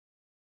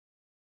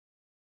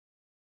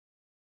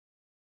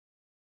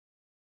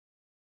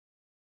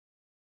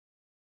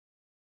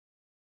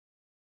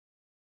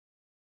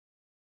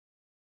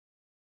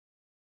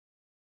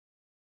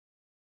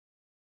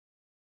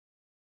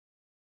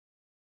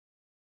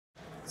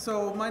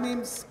So my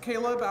name's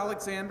Caleb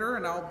Alexander,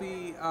 and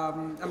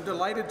I'm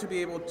delighted to be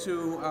able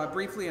to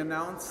briefly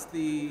announce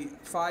the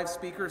 5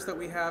 speakers that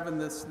we have in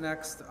this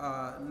next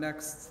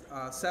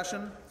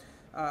session.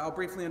 I'll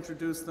briefly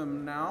introduce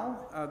them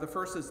now. The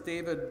first is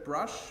David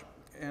Brush,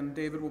 and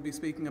David will be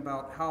speaking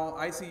about how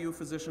ICU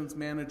physicians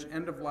manage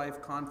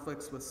end-of-life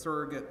conflicts with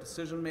surrogate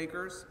decision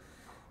makers.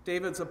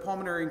 David's a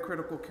pulmonary and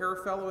critical care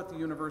fellow at the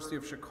University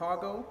of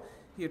Chicago.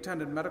 He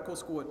attended medical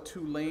school at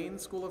Tulane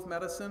School of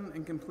Medicine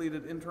and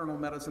completed internal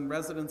medicine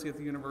residency at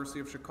the University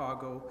of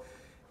Chicago.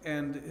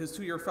 And his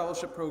 2-year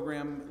fellowship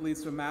program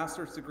leads to a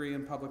master's degree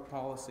in public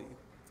policy.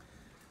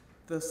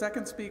 The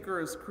second speaker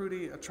is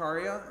Kruti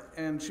Acharya,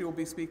 and she will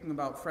be speaking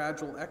about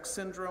Fragile X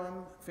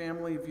syndrome,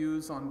 family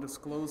views on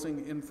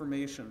disclosing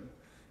information.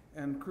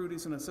 And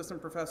Kruti's an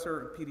assistant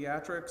professor of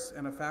pediatrics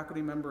and a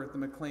faculty member at the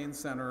MacLean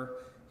Center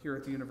here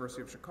at the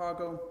University of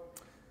Chicago.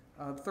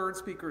 The third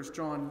speaker is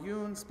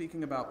Yoon,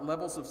 speaking about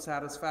levels of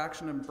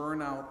satisfaction and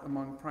burnout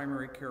among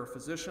primary care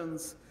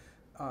physicians.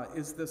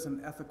 Is this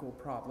an ethical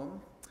problem?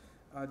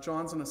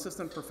 John's an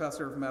assistant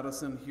professor of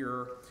medicine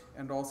here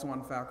and also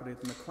on faculty at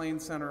the MacLean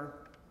Center.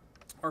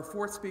 Our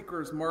fourth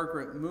speaker is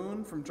Margaret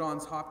from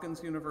Johns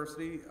Hopkins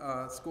University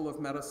School of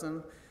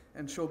Medicine,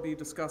 and she'll be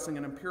discussing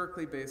an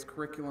empirically based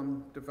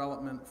curriculum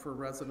development for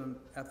resident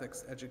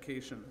ethics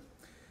education.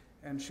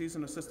 And she's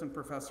an assistant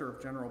professor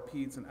of general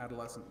peds and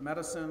adolescent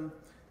medicine.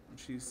 And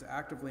she's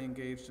actively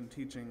engaged in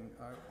teaching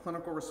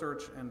clinical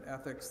research and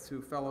ethics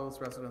to fellows,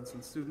 residents,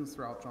 and students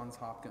throughout Johns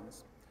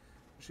Hopkins.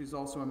 She's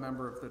also a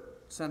member of the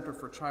Center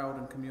for Child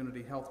and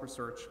Community Health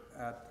Research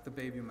at the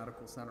Bayview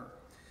Medical Center.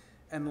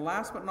 And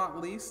last but not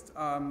least,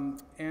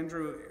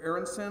 Andrew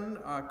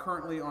Aronsohn,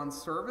 currently on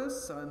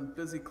service,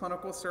 busy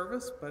clinical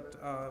service,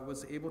 but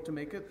was able to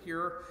make it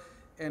here.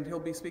 And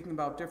he'll be speaking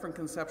about different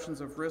conceptions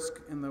of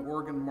risk in the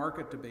organ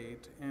market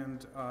debate.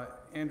 And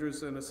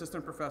Andrew's an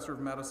assistant professor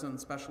of medicine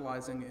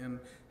specializing in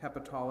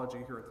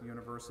hepatology here at the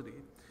university.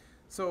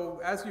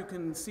 So as you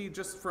can see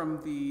just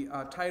from the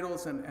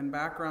titles and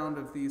background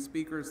of these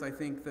speakers, I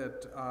think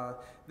that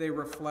they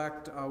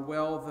reflect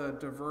well the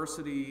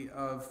diversity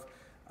of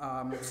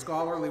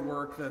scholarly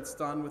work that's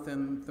done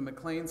within the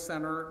MacLean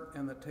Center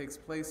and that takes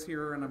place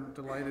here. And I'm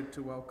delighted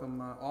to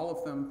welcome all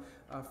of them.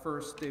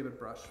 First, David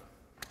Brush.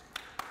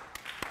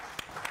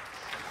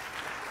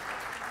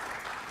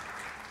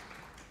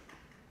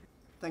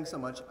 Thanks so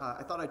much.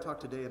 I thought I'd talk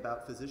today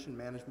about physician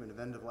management of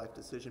end-of-life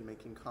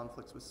decision-making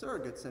conflicts with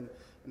surrogates, and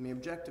the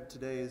objective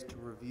today is to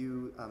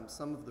review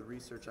some of the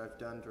research I've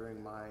done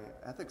during my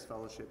ethics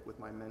fellowship with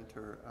my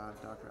mentor,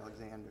 Dr.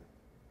 Alexander.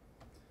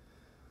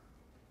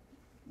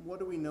 What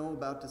do we know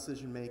about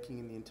decision-making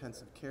in the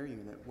intensive care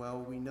unit?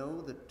 Well, we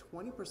know that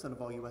 20%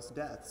 of all U.S.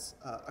 deaths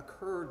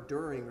occur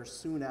during or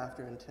soon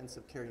after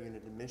intensive care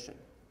unit admission.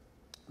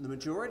 The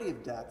majority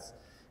of deaths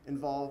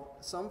involve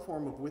some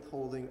form of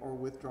withholding or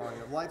withdrawing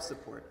of life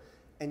support.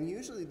 And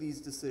usually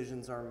these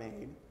decisions are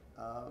made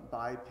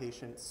by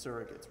patient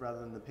surrogates rather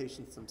than the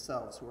patients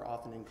themselves, who are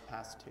often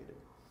incapacitated.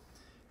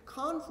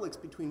 Conflicts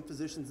between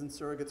physicians and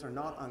surrogates are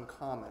not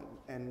uncommon,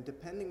 and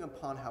depending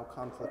upon how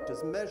conflict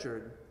is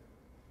measured,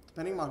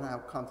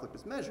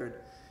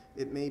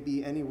 it may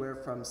be anywhere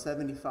from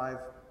 75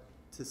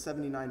 to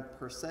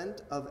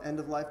 79% of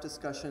end-of-life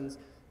discussions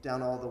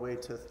down all the way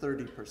to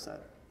 30%.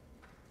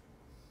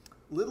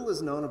 Little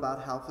is known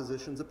about how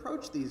physicians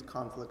approach these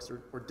conflicts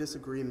or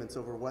disagreements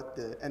over what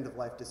the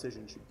end-of-life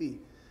decision should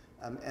be.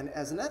 And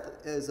as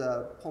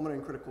a pulmonary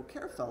and critical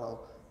care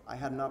fellow, I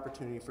had an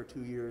opportunity for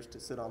 2 years to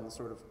sit on the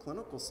sort of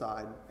clinical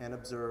side and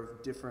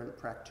observe different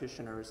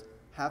practitioners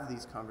have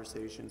these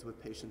conversations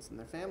with patients and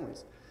their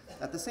families.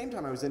 At the same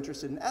time, I was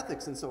interested in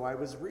ethics, and so I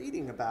was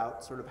reading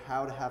about sort of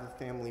how to have a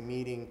family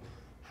meeting,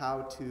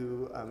 how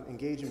to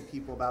engage in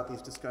people about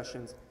these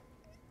discussions.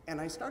 And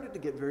I started to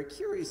get very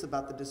curious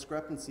about the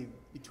discrepancy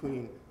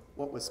between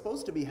what was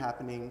supposed to be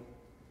happening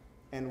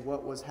and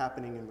what was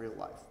happening in real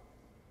life.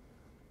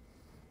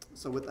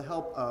 So with the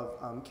help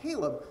of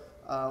Caleb,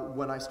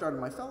 when I started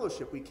my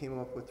fellowship, we came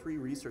up with 3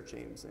 research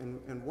aims.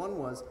 And one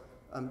was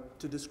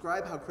to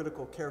describe how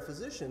critical care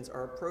physicians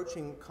are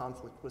approaching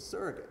conflict with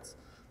surrogates.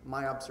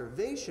 My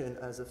observation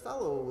as a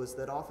fellow was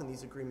that often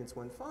these agreements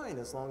went fine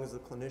as long as the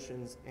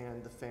clinicians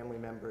and the family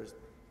members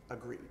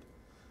agreed.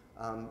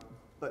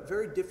 But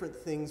very different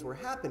things were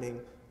happening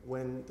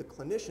when the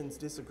clinicians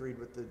disagreed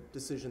with the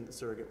decision the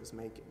surrogate was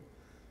making.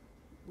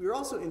 We were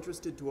also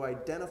interested to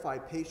identify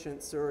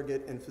patient,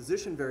 surrogate, and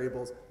physician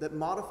variables that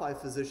modify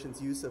physicians'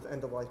 use of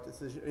end-of-life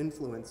decision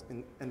influence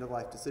in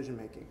end-of-life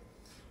decision-making.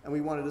 And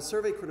we wanted to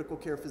survey critical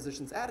care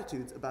physicians'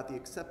 attitudes about the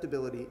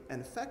acceptability and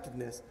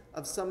effectiveness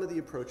of some of the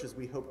approaches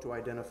we hope to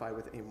identify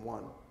with Aim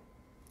 1.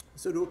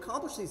 So to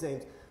accomplish these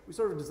aims, we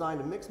sort of designed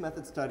a mixed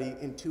method study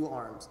in 2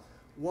 arms.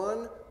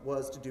 One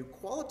was to do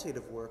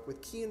qualitative work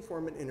with key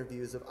informant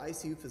interviews of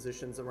ICU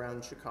physicians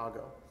around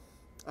Chicago.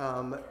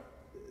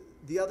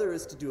 The other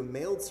is to do a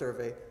mailed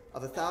survey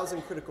of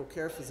 1,000 critical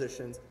care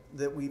physicians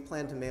that we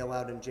plan to mail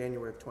out in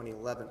January of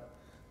 2011.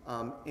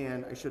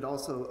 And I should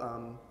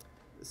also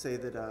say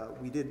that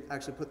we did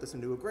actually put this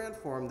into a grant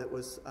form that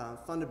was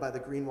funded by the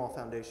Greenwall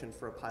Foundation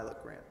for a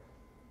pilot grant.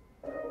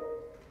 I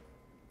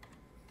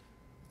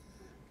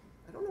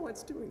don't know why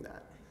it's doing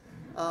that.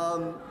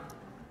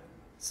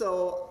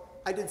 So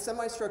I did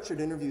semi-structured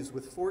interviews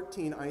with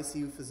 14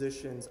 ICU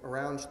physicians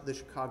around the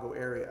Chicago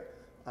area.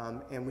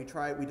 And we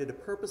did a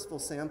purposeful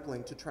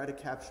sampling to try to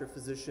capture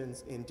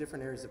physicians in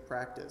different areas of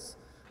practice.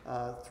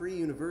 3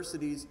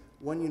 universities,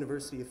 1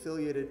 university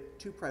affiliated,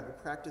 2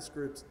 private practice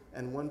groups,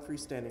 and 1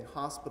 freestanding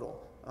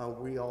hospital.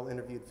 We all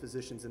interviewed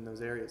physicians in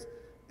those areas.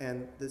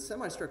 And the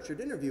semi-structured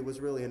interview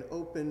was really an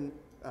open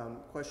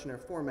questionnaire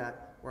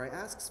format where I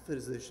asked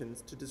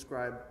physicians to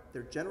describe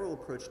their general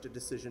approach to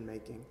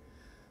decision-making,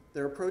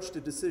 their approach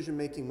to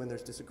decision-making when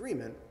there's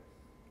disagreement.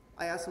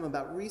 I asked them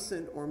about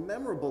recent or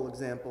memorable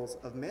examples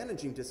of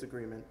managing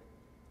disagreement.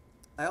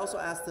 I also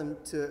asked them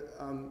to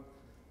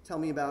tell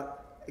me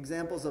about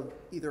examples of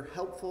either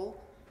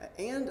helpful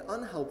and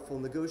unhelpful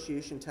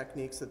negotiation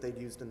techniques that they'd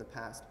used in the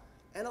past.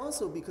 And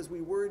also, because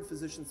we worried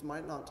physicians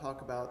might not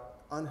talk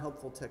about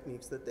unhelpful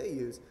techniques that they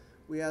use,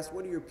 we asked,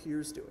 what are your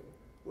peers doing?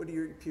 What are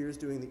your peers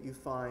doing that you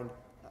find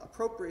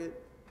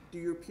appropriate? Do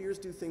your peers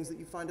do things that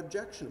you find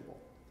objectionable?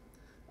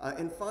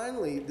 And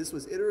finally, this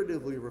was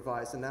iteratively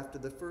revised, and after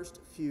the first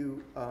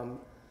few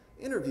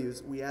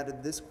interviews, we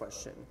added this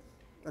question,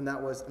 and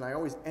that was, and I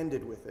always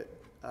ended with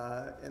it,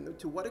 and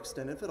to what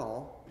extent, if at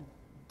all,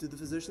 do the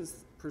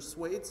physicians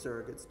persuade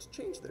surrogates to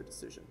change their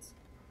decisions?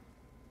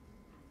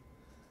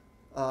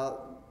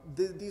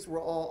 These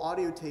were all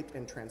audio taped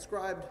and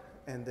transcribed,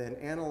 and then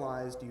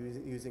analyzed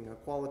using a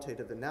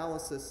qualitative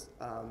analysis.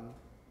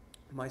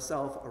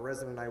 Myself, a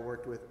resident I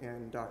worked with,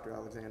 and Dr.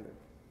 Alexander.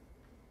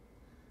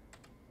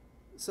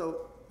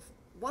 So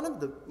one of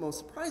the most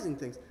surprising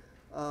things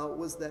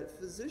was that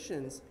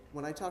physicians,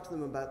 when I talked to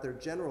them about their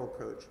general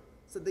approach,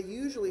 said they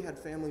usually had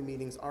family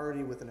meetings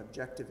already with an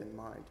objective in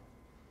mind.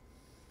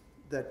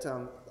 That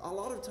a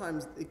lot of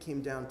times it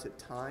came down to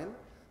time,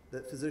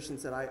 that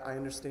physicians said, I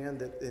understand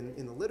that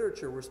in the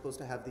literature we're supposed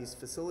to have these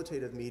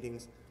facilitative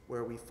meetings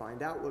where we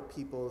find out what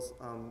people's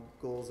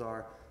goals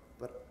are,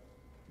 but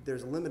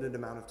there's a limited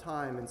amount of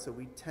time, and so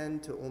we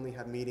tend to only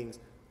have meetings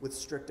with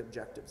strict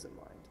objectives in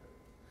mind.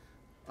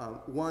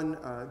 One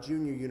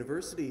junior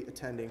university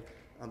attending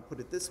put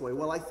it this way,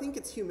 well, I think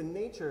it's human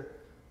nature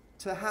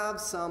to have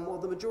some, well,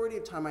 the majority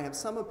of time I have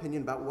some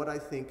opinion about what I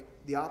think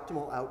the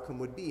optimal outcome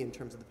would be in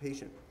terms of the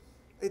patient.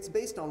 It's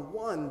based on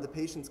 1, the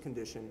patient's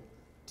condition,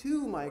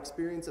 2, my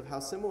experience of how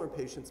similar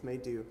patients may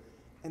do,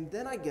 and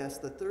then I guess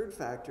the third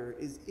factor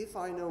is if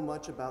I know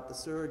much about the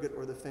surrogate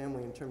or the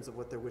family in terms of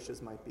what their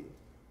wishes might be.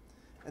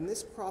 And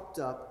this cropped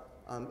up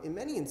in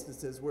many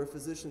instances where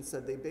physicians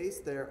said they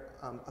based their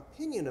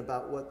opinion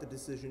about what the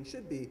decision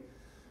should be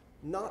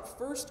not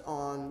first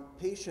on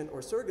patient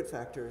or surrogate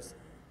factors,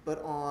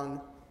 but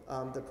on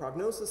the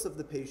prognosis of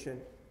the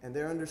patient and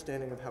their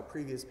understanding of how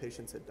previous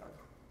patients had done.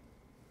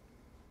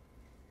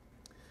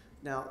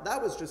 Now,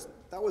 that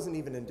wasn't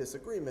even in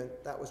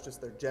disagreement, that was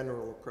just their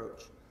general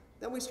approach.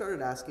 Then we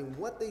started asking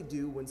what they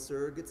do when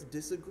surrogates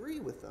disagree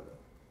with them.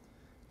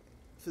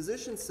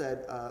 Physicians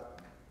said,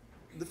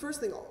 the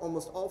first thing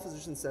almost all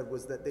physicians said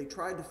was that they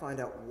tried to find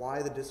out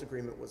why the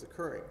disagreement was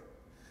occurring.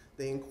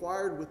 They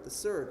inquired with the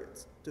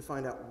surrogates to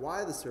find out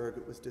why the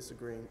surrogate was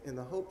disagreeing in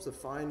the hopes of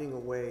finding a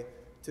way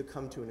to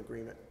come to an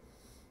agreement.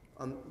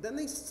 Then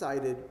they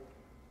cited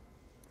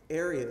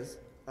areas,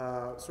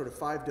 sort of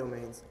 5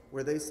 domains,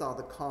 where they saw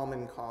the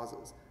common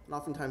causes. And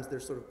oftentimes they're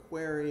sort of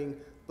querying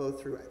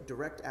both through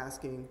direct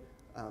asking,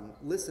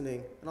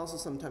 listening, and also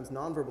sometimes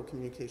nonverbal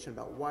communication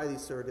about why these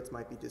surrogates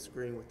might be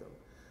disagreeing with them.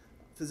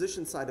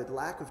 Physicians cited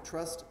lack of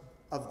trust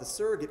of the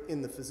surrogate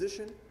in the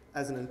physician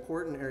as an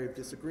important area of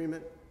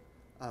disagreement.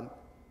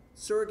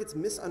 Surrogates'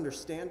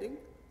 misunderstanding,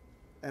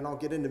 and I'll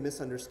get into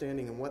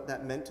misunderstanding and what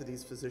that meant to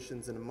these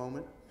physicians in a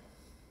moment.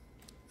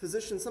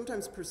 Physicians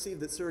sometimes perceived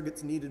that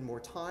surrogates needed more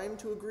time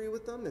to agree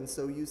with them, and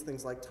so used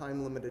things like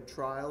time-limited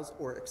trials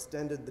or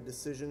extended the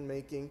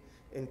decision-making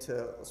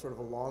into sort of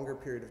a longer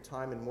period of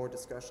time and more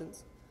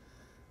discussions.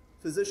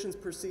 Physicians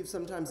perceived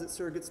sometimes that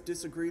surrogates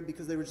disagreed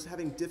because they were just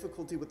having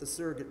difficulty with the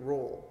surrogate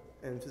role,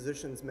 and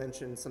physicians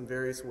mentioned some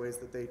various ways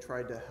that they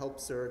tried to help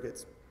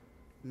surrogates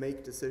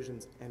make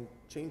decisions and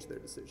change their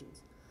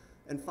decisions.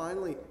 And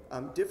finally,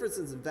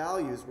 differences in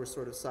values were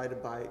sort of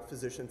cited by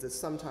physicians as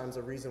sometimes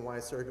a reason why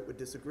a surrogate would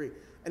disagree.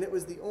 And it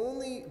was the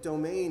only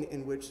domain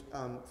in which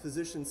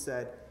physicians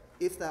said,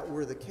 if that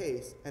were the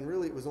case, and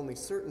really it was only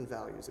certain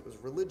values, it was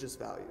religious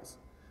values.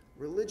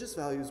 Religious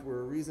values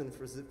were a reason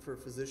for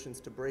physicians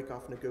to break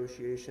off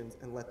negotiations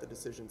and let the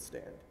decision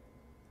stand.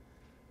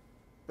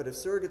 But if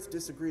surrogates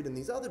disagreed in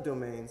these other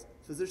domains,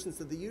 physicians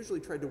said they usually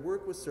tried to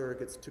work with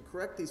surrogates to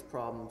correct these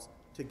problems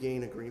to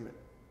gain agreement.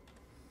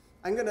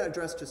 I'm going to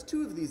address just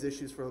 2 of these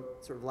issues for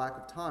sort of lack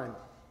of time.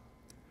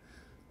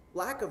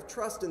 Lack of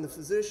trust in the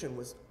physician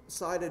was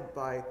cited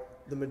by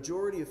the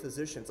majority of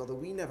physicians, although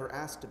we never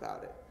asked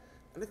about it.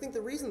 And I think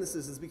the reason this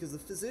is because the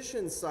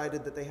physicians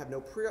cited that they have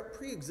no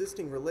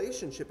pre-existing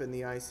relationship in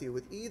the ICU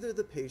with either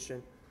the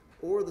patient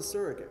or the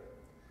surrogate.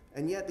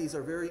 And yet these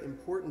are very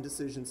important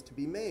decisions to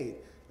be made.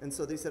 And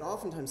so they said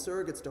oftentimes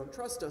surrogates don't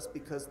trust us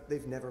because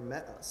they've never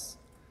met us.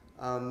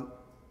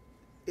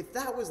 If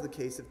that was the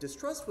case, if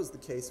distrust was the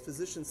case,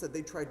 physicians said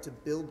they tried to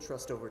build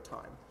trust over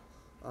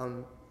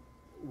time.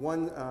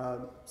 One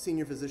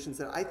senior physician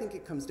said, I think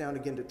it comes down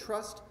again to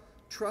trust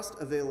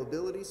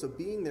availability, so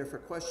being there for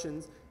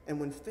questions, and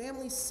when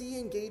families see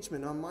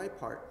engagement on my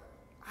part,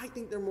 I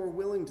think they're more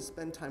willing to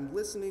spend time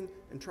listening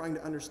and trying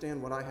to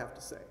understand what I have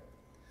to say.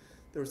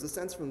 There was a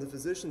sense from the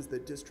physicians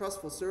that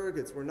distrustful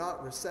surrogates were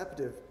not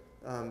receptive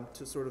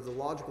to sort of the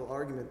logical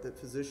argument that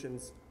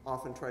physicians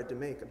often tried to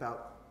make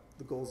about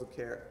the goals of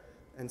care.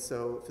 And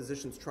so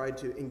physicians tried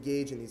to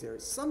engage in these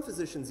areas. Some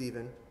physicians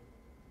even,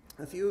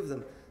 a few of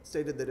them,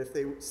 stated that if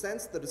they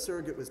sensed that a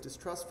surrogate was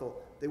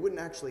distrustful, they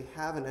wouldn't actually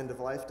have an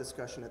end-of-life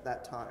discussion at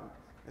that time,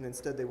 and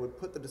instead they would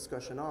put the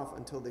discussion off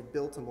until they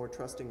built a more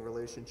trusting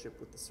relationship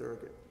with the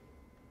surrogate.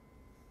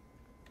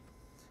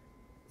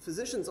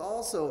 Physicians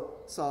also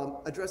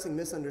saw addressing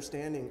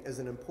misunderstanding as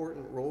an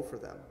important role for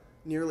them.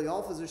 Nearly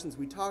all physicians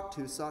we talked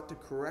to sought to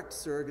correct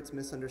surrogates'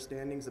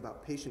 misunderstandings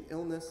about patient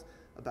illness,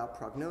 about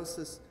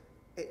prognosis,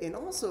 and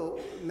also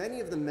many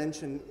of them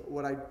mentioned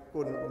what I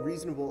quote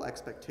reasonable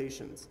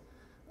expectations.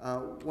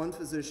 One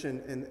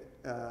physician in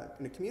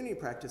a community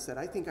practice said,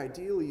 I think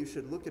ideally you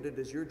should look at it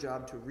as your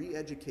job to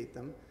re-educate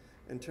them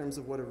in terms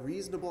of what a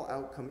reasonable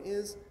outcome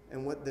is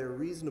and what their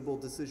reasonable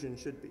decision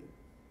should be.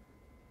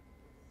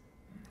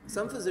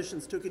 Some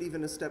physicians took it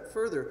even a step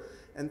further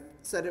and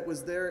said it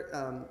was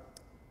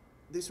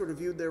they sort of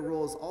viewed their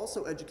role as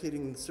also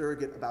educating the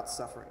surrogate about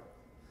suffering.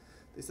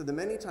 They said that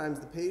many times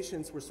the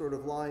patients were sort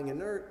of lying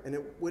inert and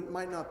it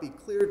might not be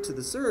clear to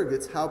the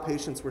surrogates how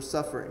patients were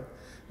suffering.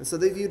 And so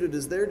they viewed it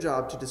as their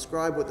job to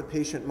describe what the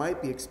patient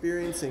might be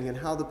experiencing and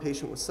how the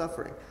patient was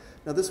suffering.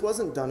 Now this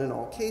wasn't done in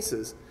all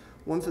cases.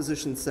 One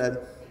physician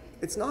said,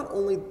 it's not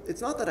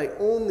that I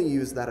only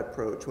use that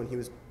approach when he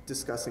was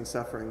discussing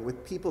suffering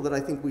with people that I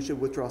think we should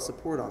withdraw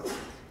support on.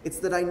 It's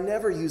that I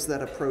never use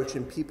that approach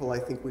in people I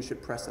think we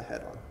should press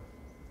ahead on.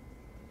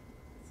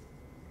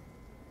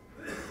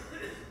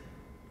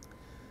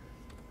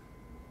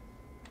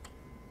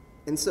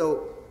 And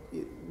so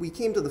we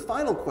came to the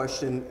final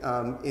question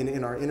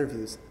in our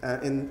interviews.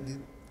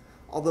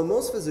 Although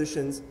most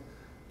physicians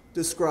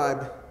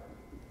described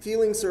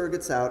feeling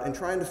surrogates out and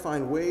trying to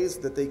find ways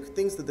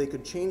things that they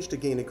could change to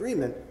gain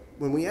agreement,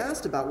 when we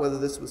asked about whether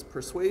this was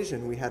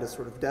persuasion, we had a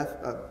sort of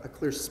a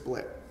clear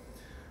split.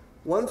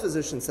 One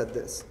physician said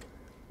this,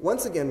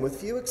 once again, with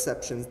few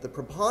exceptions, the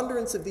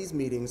preponderance of these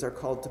meetings are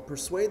called to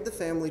persuade the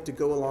family to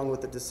go along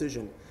with the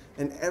decision,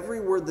 and every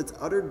word that's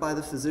uttered by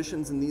the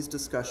physicians in these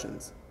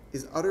discussions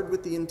is uttered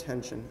with the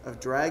intention of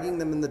dragging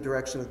them in the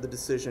direction of the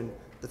decision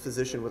the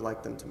physician would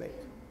like them to make.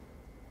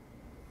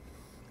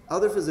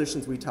 Other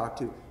physicians we talked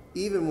to,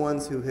 even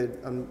ones who had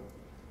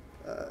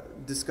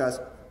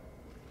discussed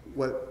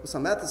what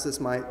some ethicists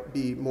might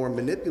be more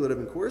manipulative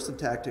and coercive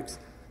tactics,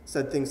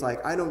 said things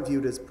like, I don't view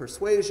it as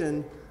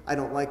persuasion, I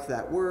don't like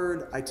that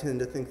word, I tend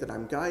to think that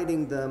I'm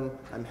guiding them,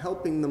 I'm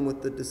helping them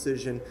with the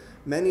decision.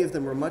 Many of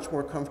them were much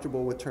more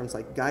comfortable with terms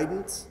like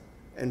guidance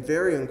and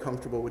very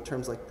uncomfortable with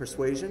terms like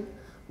persuasion.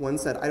 One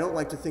said, I don't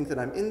like to think that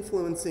I'm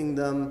influencing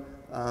them.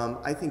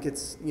 I think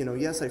it's,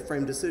 yes, I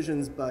frame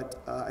decisions, but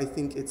I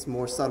think it's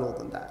more subtle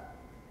than that.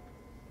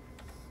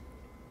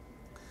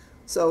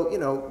 So,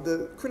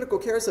 the critical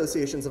care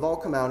associations have all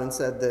come out and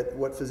said that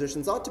what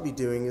physicians ought to be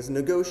doing is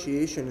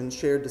negotiation and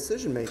shared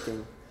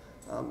decision-making.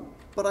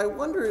 But I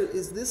wonder,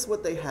 is this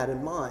what they had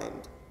in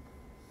mind?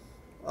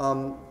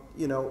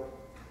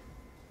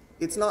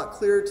 It's not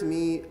clear to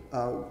me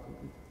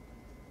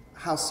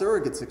how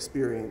surrogates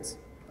experience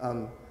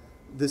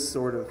these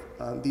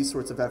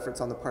sorts of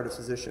efforts on the part of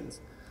physicians.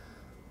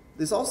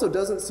 This also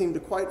doesn't seem to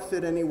quite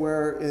fit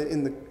anywhere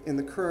in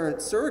the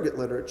current surrogate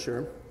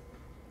literature,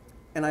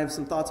 and I have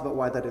some thoughts about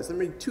why that is. There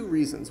may be two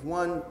reasons.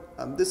 One,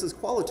 this is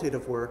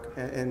qualitative work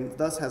and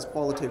thus has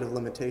qualitative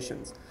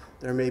limitations.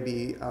 There may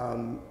be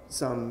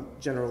some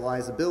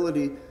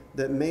generalizability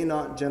that may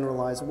not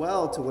generalize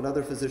well to what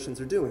other physicians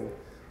are doing.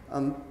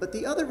 But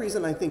the other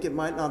reason I think it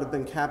might not have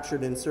been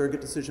captured in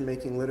surrogate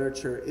decision-making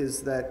literature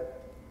is that,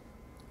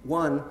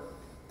 one,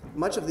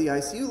 much of the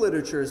ICU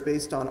literature is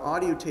based on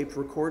audio tape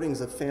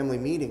recordings of family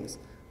meetings.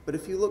 But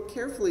if you look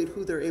carefully at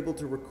who they're able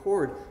to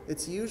record,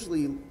 it's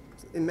usually,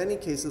 in many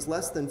cases,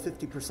 less than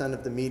 50%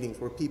 of the meetings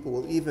where people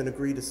will even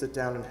agree to sit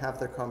down and have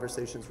their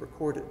conversations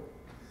recorded.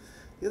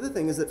 The other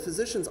thing is that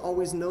physicians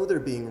always know they're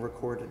being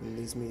recorded in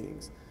these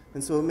meetings.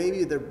 And so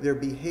maybe their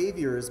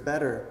behavior is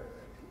better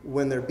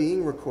when they're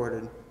being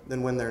recorded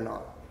than when they're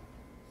not.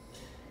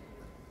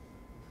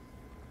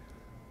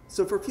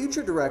 So for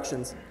future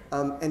directions,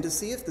 and to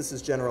see if this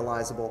is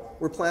generalizable,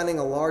 we're planning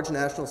a large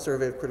national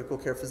survey of critical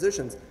care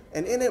physicians,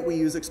 and in it we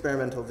use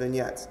experimental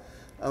vignettes.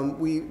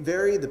 We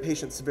vary the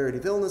patient's severity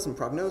of illness and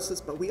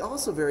prognosis, but we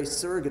also vary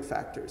surrogate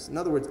factors. In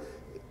other words,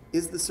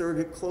 is the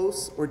surrogate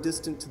close or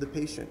distant to the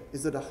patient?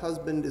 Is it a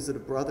husband? Is it a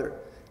brother?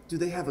 Do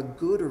they have a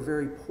good or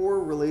very poor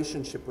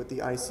relationship with the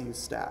ICU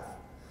staff?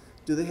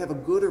 Do they have a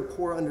good or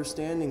poor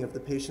understanding of the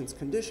patient's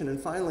condition? And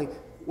finally,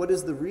 what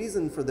is the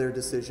reason for their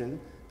decision?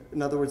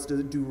 In other words,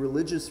 do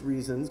religious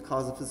reasons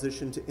cause a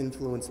physician to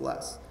influence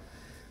less?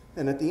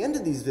 And at the end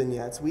of these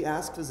vignettes, we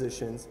ask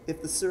physicians,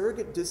 if the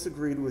surrogate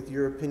disagreed with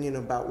your opinion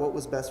about what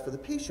was best for the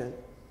patient,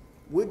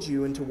 would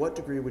you, and to what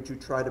degree would you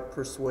try to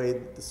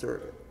persuade the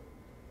surrogate?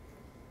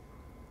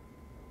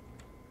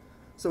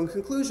 So in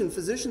conclusion,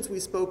 physicians we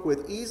spoke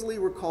with easily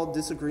recalled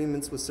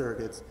disagreements with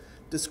surrogates,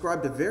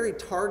 described a very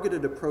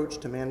targeted approach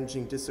to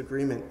managing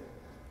disagreement,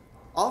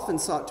 often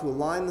sought to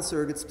align the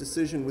surrogate's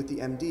decision with the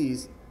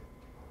MD's,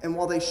 and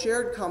while they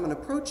shared common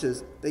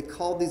approaches, they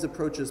called these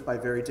approaches by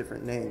very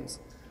different names.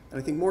 And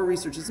I think more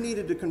research is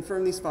needed to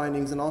confirm these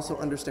findings and also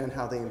understand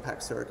how they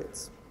impact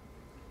surrogates.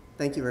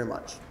 Thank you very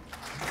much.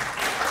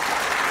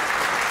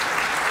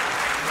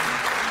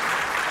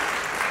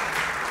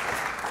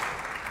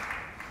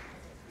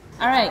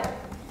 All right.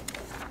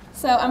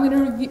 So I'm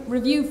going to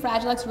review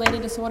Fragile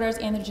X-related disorders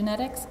and their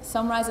genetics,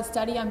 summarize a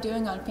study I'm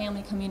doing on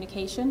family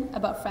communication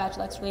about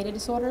Fragile X-related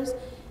disorders,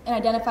 and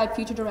identify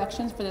future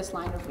directions for this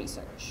line of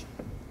research.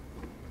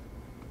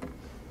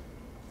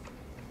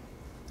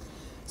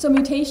 So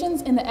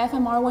mutations in the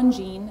FMR1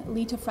 gene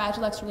lead to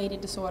Fragile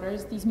X-related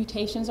disorders. These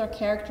mutations are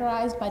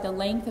characterized by the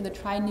length of the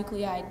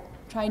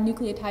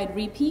trinucleotide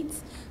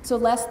repeats. So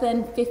less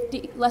than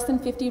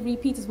 50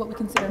 repeats is what we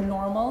consider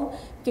normal.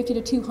 50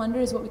 to 200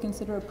 is what we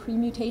consider a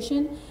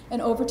pre-mutation,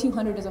 and over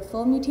 200 is a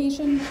full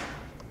mutation.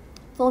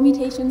 Full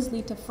mutations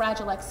lead to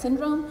Fragile X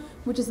syndrome,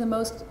 which is the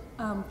most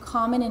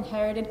common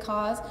inherited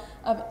cause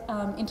of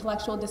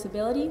intellectual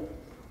disability,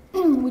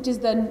 which is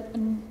the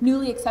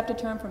newly accepted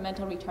term for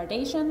mental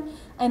retardation,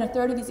 and a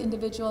third of these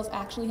individuals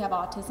actually have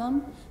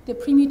autism. The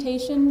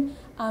pre-mutation,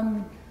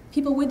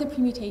 people with the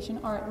pre-mutation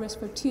are at risk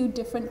for two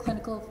different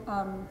clinical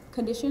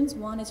conditions.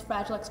 One is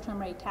Fragile X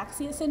tremor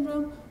ataxia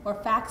syndrome, or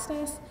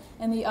FAXTS,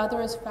 and the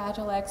other is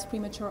Fragile X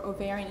premature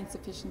ovarian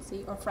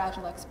insufficiency, or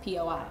Fragile X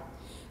POI.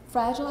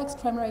 Fragile X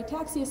tremor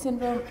ataxia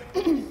syndrome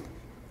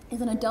is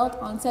an adult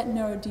onset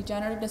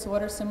neurodegenerative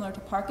disorder similar to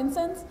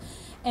Parkinson's,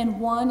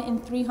 and 1 in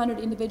 300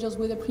 individuals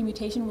with a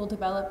pre-mutation will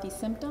develop these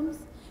symptoms.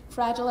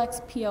 Fragile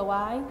X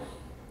POI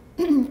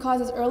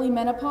causes early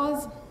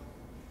menopause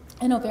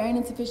and ovarian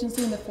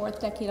insufficiency in the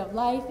 4th decade of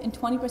life, and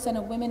 20%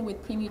 of women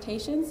with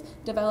pre-mutations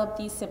develop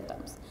these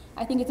symptoms.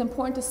 I think it's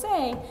important to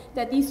say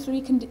that these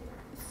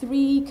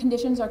three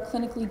conditions are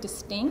clinically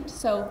distinct.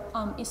 So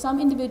some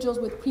individuals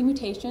with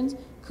pre-mutations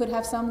could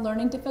have some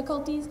learning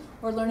difficulties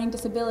or learning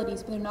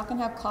disabilities, but they're not going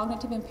to have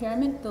cognitive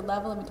impairment, the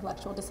level of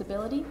intellectual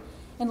disability.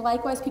 And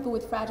likewise, people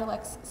with Fragile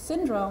X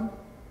syndrome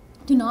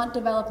do not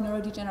develop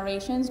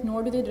neurodegenerations,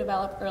 nor do they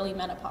develop early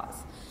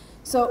menopause.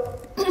 So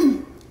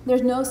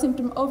there's no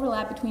symptom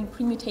overlap between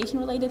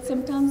pre-mutation-related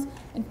symptoms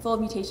and full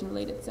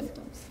mutation-related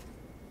symptoms.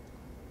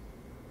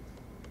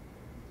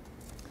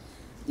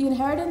 The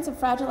inheritance of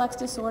Fragile X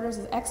disorders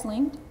is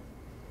X-linked,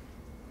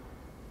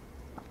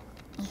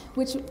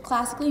 which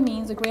classically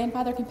means a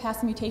grandfather can pass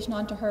the mutation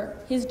on to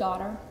his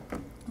daughter,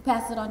 who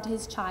passes it on to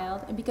his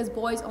child, and because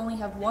boys only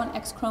have one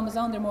X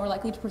chromosome, they're more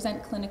likely to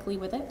present clinically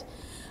with it.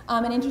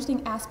 An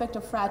interesting aspect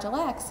of Fragile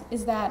X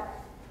is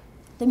that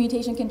the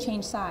mutation can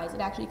change size. It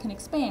actually can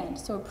expand.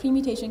 So a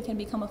pre-mutation can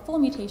become a full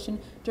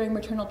mutation during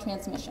maternal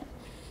transmission.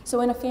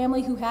 So in a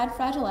family who had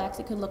Fragile X,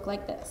 it could look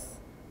like this.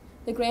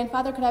 The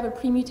grandfather could have a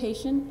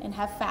pre-mutation and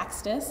have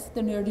FAXTS,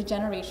 the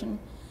neurodegeneration.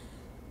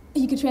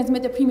 He could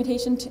transmit the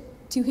pre-mutation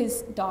to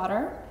his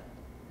daughter.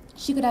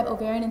 She could have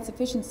ovarian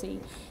insufficiency,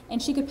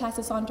 and she could pass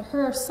this on to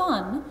her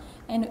son,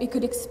 and it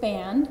could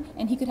expand,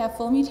 and he could have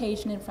full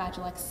mutation in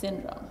Fragile X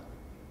syndrome.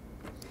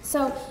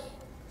 So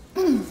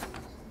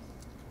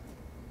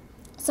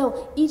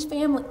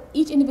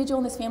each individual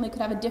in this family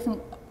could have a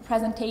different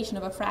presentation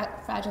of a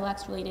Fragile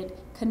X-related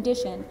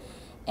condition,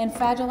 and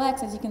Fragile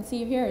X, as you can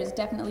see here, is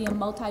definitely a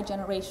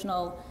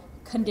multi-generational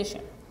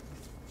condition.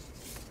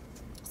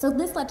 So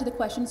this led to the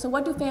question, so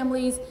what do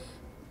families,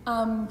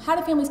 how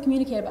do families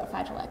communicate about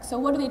Fragile X? So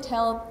what do they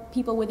tell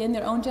people within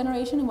their own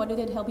generation, and what do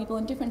they tell people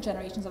in different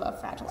generations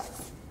about Fragile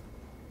X?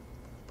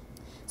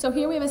 So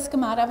here we have a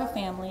schemata of a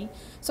family.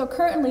 So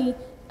currently,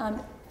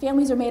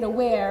 families are made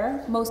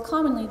aware, most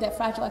commonly, that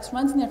Fragile X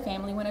runs in their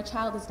family when a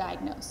child is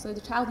diagnosed. So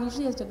the child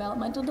usually has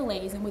developmental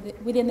delays, and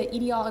within the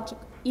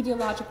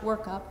etiologic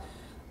workup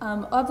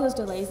of those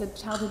delays, the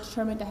child is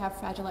determined to have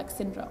Fragile X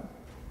syndrome.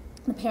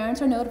 The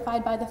parents are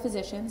notified by the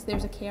physicians.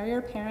 There's a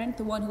carrier parent,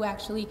 the one who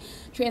actually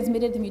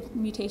transmitted the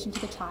mutation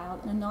to the child,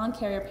 and a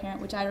non-carrier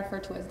parent, which I refer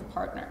to as the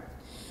partner.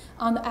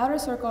 On the outer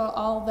circle are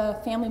all the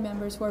family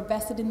members who are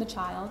vested in the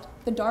child.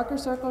 The darker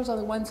circles are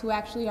the ones who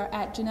actually are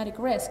at genetic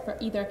risk for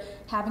either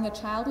having a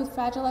child with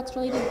Fragile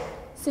X-related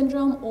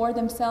syndrome or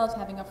themselves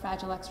having a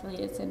Fragile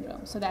X-related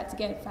syndrome. So that's,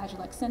 again,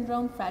 Fragile X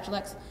syndrome, Fragile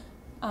X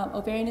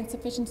ovarian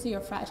insufficiency, or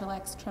Fragile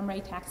X tremor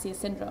ataxia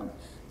syndrome.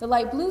 The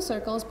light blue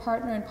circles,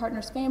 partner and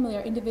partner's family,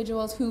 are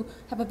individuals who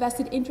have a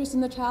vested interest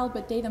in the child,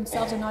 but they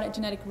themselves are not at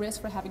genetic risk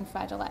for having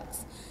Fragile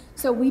X.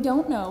 So we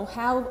don't know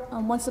how,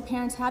 once the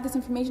parents have this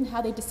information,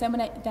 how they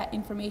disseminate that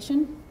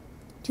information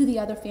to the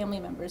other family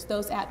members,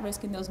 those at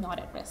risk and those not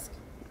at risk.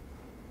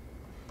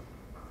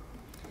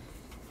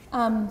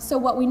 So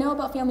what we know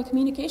about family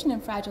communication in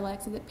Fragile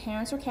X is that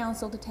parents are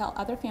counseled to tell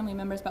other family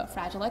members about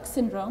Fragile X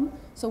syndrome,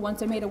 so once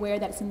they're made aware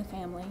that it's in the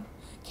family.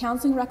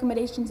 Counseling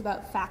recommendations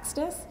about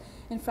FAXDUS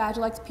and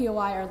Fragile X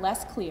POI are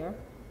less clear.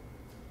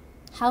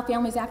 How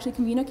families actually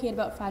communicate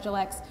about Fragile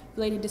X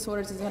related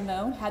disorders is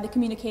unknown. How they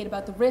communicate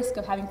about the risk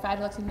of having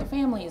Fragile X in their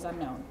family is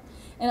unknown.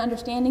 And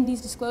understanding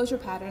these disclosure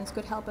patterns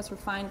could help us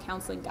refine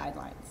counseling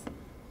guidelines.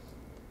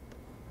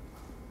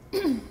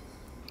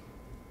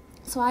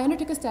 So I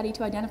undertook a study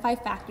to identify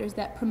factors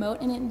that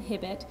promote and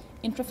inhibit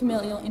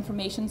intrafamilial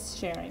information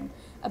sharing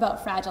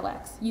about Fragile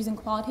X. Using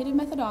qualitative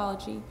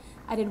methodology,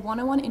 I did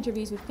one-on-one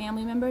interviews with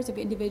family members of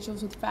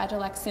individuals with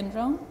Fragile X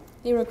syndrome.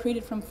 They were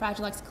recruited from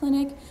Fragile X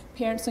Clinic,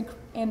 parents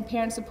and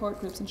parent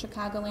support groups in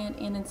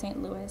Chicagoland and in St.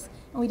 Louis,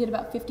 and we did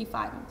about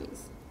 55 of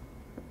these.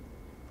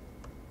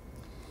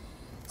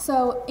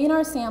 So in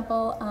our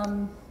sample,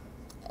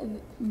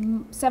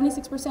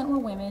 76% were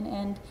women,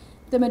 and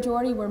the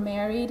majority were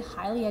married,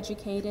 highly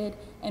educated,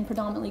 and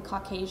predominantly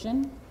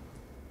Caucasian.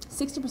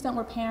 60%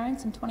 were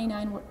parents and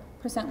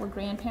 29% were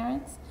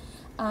grandparents.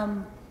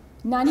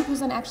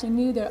 90% actually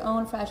knew their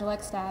own Fragile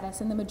X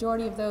status, and the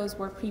majority of those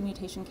were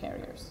pre-mutation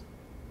carriers.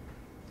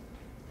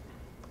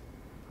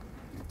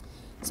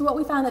 So what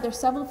we found that there's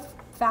several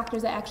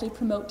factors that actually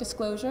promote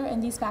disclosure,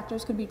 and these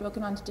factors could be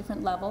broken onto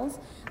different levels.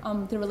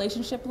 The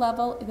relationship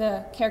level,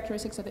 the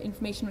characteristics of the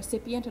information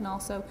recipient, and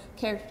also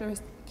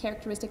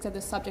characteristics of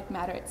the subject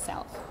matter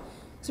itself.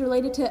 So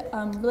related to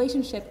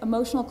relationship,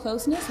 emotional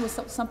closeness was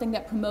something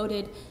that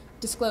promoted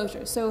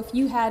disclosure. So if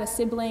you had a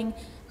sibling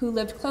who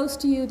lived close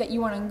to you that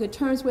you weren't on good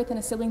terms with, and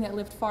a sibling that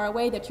lived far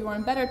away that you were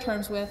on better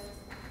terms with,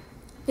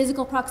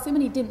 physical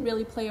proximity didn't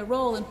really play a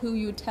role in who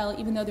you would tell,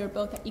 even though they're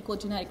both at equal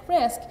genetic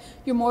risk.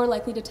 You're more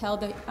likely to tell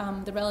the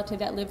relative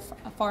that lived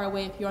far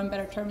away if you're on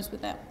better terms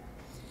with them.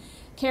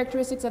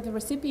 Characteristics of the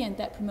recipient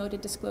that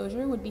promoted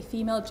disclosure would be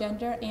female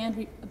gender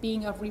and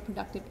being of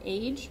reproductive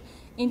age.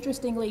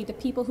 Interestingly, the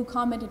people who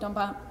commented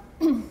about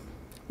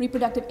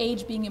reproductive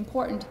age being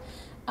important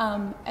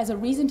as a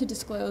reason to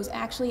disclose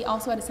actually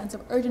also had a sense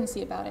of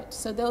urgency about it.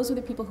 So those were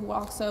the people who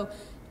also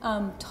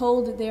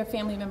told their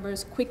family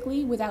members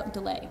quickly without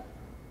delay.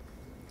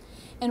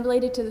 And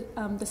related to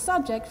the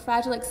subject,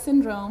 Fragile X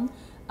syndrome,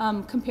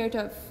 compared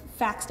to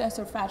FAXDUS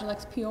or Fragile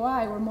X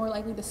POI, were more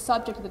likely the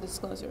subject of the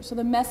disclosure. So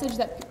the message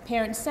that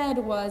parents said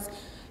was,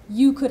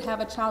 you could have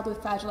a child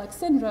with Fragile X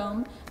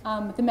syndrome.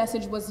 The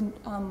message was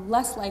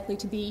less likely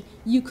to be,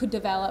 you could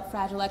develop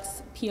Fragile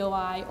X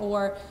POI,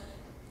 or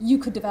you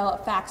could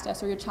develop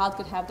FAXDUS, or your child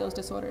could have those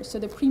disorders. So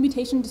the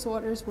pre-mutation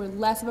disorders were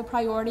less of a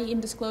priority in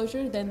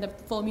disclosure than the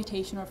full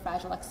mutation or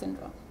Fragile X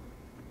syndrome.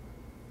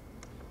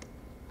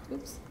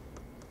 Oops.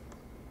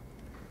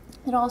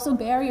 And also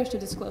barriers to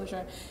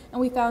disclosure.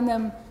 And we found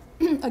them,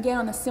 again,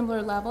 on a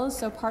similar level.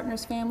 So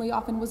partner's family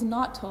often was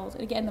not told.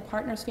 Again, the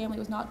partner's family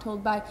was not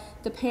told by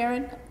the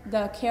parent,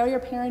 the carrier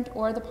parent,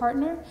 or the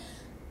partner.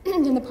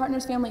 And the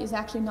partner's family is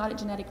actually not at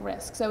genetic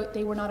risk. So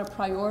they were not a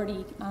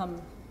priority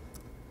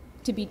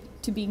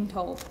to being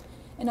told.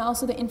 And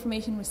also the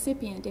information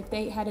recipient, if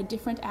they had a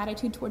different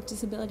attitude towards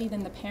disability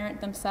than the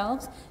parent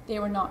themselves, they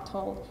were not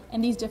told.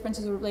 And these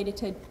differences were related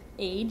to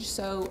age,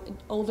 so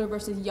older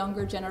versus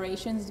younger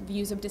generations,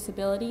 views of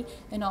disability,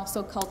 and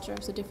also culture,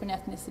 so different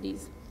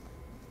ethnicities.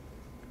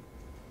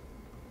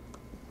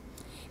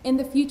 In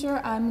the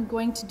future, I'm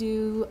going to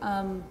do,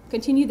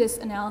 continue this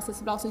analysis,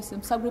 but also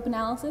some subgroup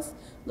analysis,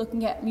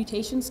 looking at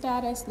mutation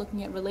status,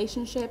 looking at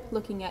relationship,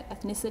 looking at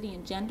ethnicity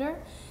and gender,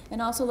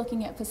 and also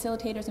looking at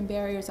facilitators and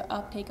barriers of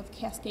uptake of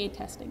cascade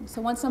testing.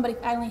 So once somebody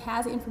finally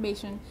has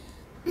information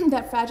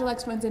that Fragile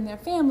X runs in their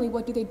family,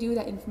 what do they do with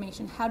that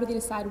information? How do they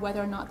decide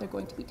whether or not they're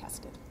going to be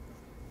tested?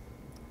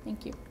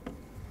 Thank you.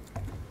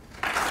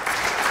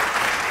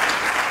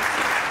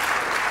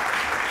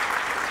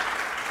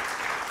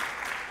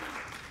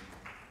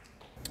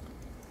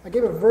 I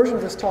gave a version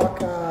of this talk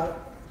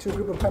to a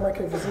group of primary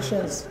care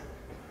physicians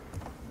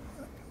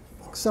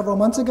several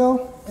months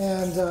ago,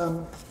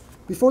 and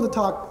before the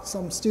talk,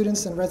 some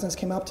students and residents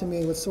came up to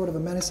me with sort of a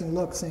menacing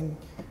look saying,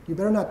 "You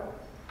better not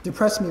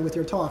depress me with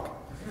your talk."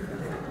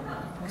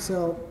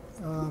 So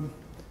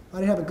I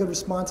didn't have a good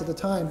response at the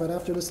time, but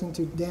after listening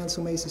to Dan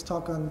Somace's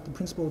talk on the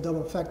principle of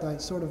double effect, I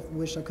sort of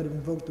wish I could have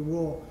invoked the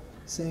rule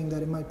saying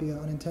that it might be an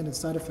unintended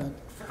side effect.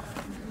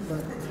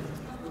 But,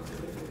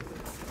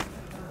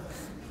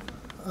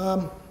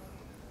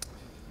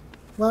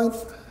 well,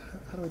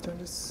 how do I turn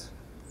this?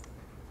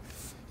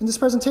 In this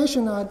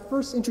presentation, I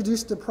first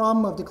introduced the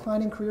problem of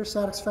declining career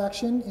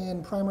satisfaction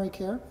in primary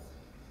care.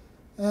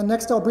 And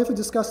next, I'll briefly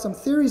discuss some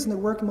theories in the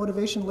work and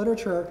motivation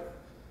literature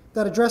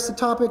that address the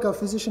topic of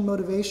physician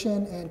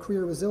motivation and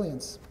career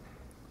resilience.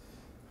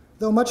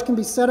 Though much can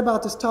be said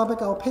about this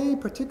topic, I'll pay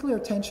particular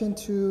attention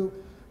to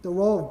the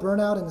role of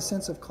burnout in the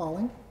sense of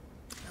calling.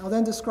 I'll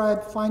then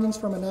describe findings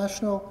from a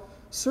national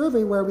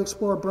survey where we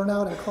explore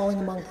burnout and calling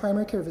among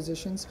primary care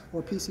physicians,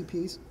 or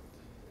PCPs.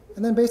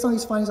 And then based on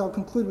these findings, I'll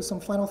conclude with some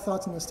final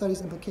thoughts on the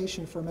study's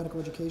implication for medical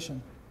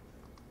education.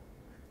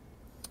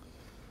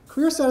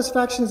 Career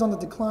satisfaction is on the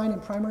decline in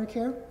primary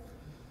care.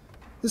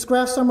 This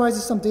graph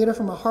summarizes some data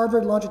from a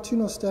Harvard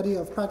longitudinal study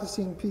of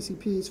practicing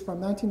PCPs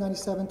from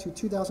 1997 to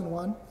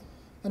 2001.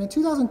 And in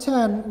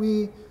 2010,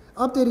 we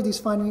updated these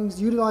findings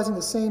utilizing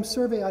the same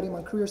survey item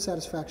on career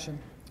satisfaction.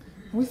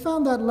 And we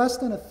found that less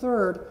than a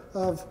third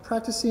of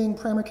practicing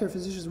primary care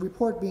physicians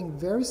report being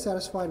very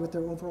satisfied with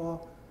their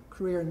overall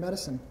career in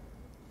medicine.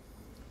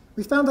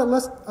 We found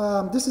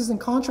that this is in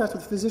contrast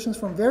with physicians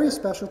from various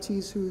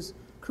specialties whose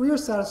career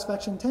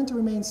satisfaction tend to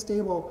remain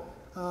stable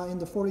in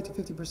the 40 to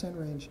 50%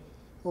 range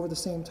over the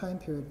same time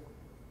period.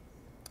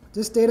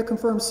 This data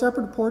confirms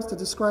separate reports that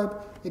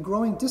describe a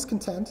growing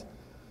discontent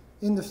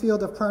in the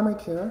field of primary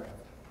care.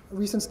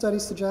 Recent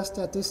studies suggest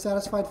that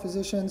dissatisfied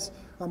physicians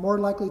are more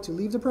likely to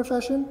leave the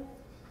profession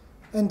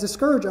and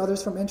discourage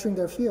others from entering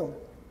their field.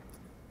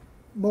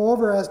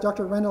 Moreover, as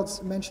Dr.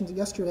 Reynolds mentioned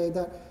yesterday,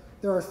 that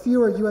there are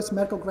fewer U.S.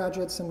 medical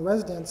graduates and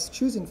residents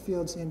choosing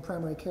fields in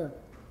primary care.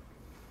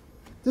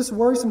 This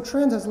worrisome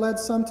trend has led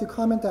some to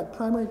comment that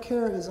primary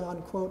care is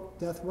on, quote,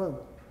 death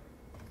row.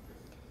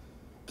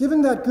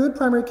 Given that good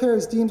primary care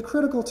is deemed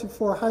critical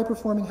for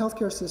high-performing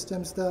healthcare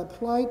systems, the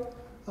plight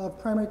of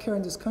primary care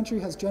in this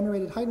country has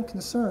generated heightened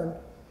concern,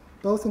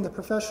 both in the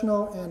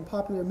professional and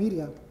popular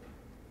media.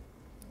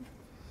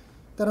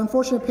 That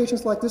unfortunate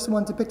patients like this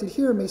one depicted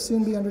here may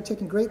soon be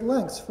undertaking great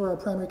lengths for a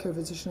primary care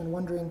physician and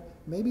wondering,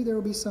 maybe there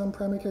will be some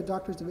primary care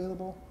doctors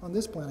available on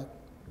this planet.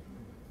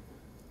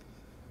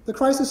 The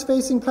crisis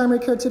facing primary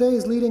care today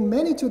is leading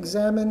many to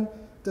examine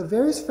the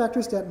various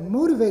factors that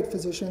motivate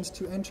physicians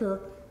to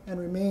enter and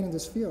remain in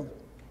this field.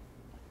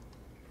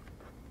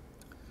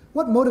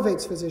 What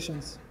motivates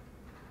physicians?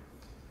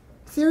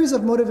 Theories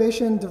of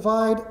motivation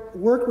divide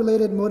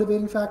work-related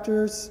motivating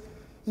factors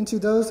into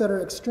those that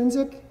are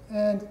extrinsic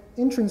and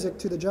intrinsic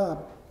to the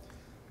job.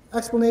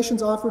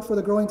 Explanations offered for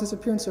the growing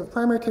disappearance of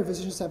primary care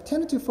physicians have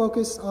tended to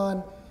focus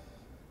on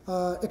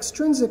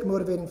extrinsic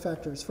motivating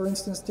factors. For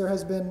instance, there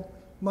has been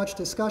much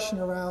discussion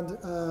around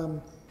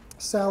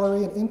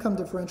salary and income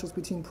differentials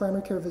between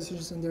primary care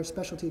physicians and their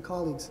specialty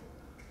colleagues.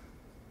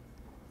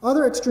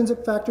 Other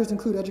extrinsic factors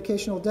include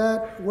educational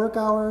debt, work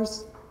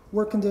hours,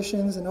 work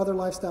conditions, and other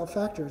lifestyle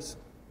factors.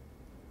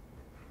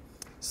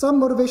 Some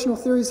motivational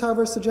theories,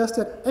 however, suggest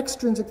that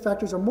extrinsic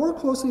factors are more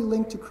closely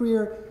linked to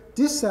career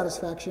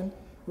dissatisfaction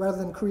rather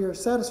than career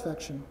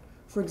satisfaction.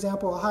 For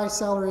example, a high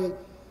salary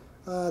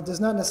does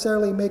not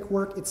necessarily make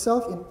work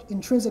itself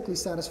intrinsically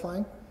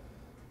satisfying,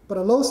 but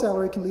a low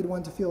salary can lead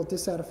one to feel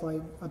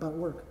dissatisfied about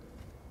work.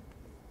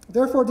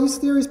 Therefore, these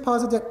theories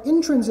posit that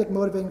intrinsic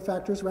motivating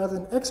factors rather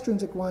than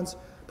extrinsic ones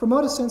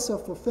promote a sense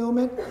of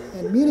fulfillment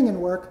and meaning in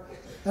work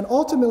and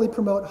ultimately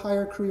promote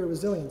higher career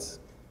resilience.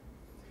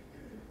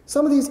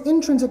 Some of these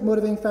intrinsic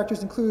motivating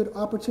factors include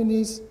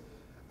opportunities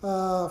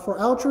for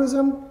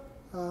altruism,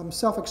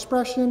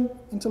 self-expression,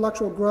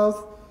 intellectual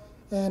growth,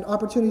 and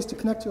opportunities to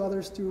connect to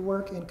others through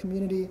work and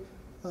community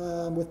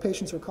with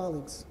patients or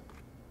colleagues.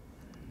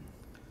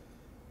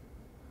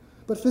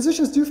 But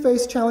physicians do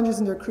face challenges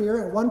in their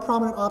career, and one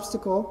prominent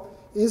obstacle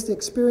is the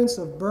experience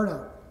of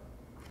burnout.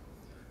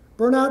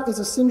 Burnout is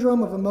a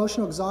syndrome of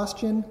emotional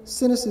exhaustion,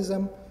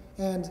 cynicism,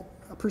 and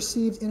a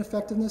perceived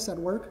ineffectiveness at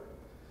work.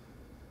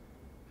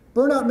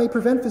 Burnout may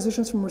prevent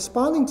physicians from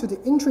responding to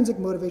the intrinsic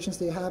motivations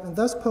they have and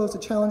thus pose a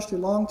challenge to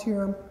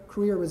long-term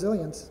career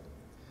resilience.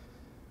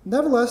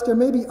 Nevertheless, there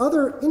may be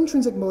other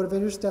intrinsic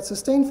motivators that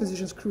sustain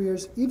physicians'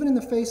 careers even in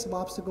the face of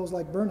obstacles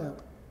like burnout.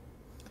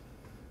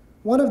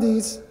 One of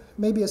these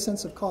may be a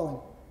sense of calling.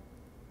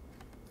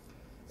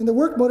 In the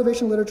work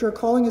motivation literature,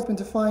 calling has been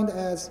defined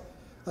as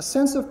a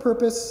sense of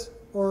purpose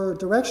or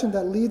direction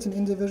that leads an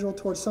individual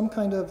towards some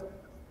kind of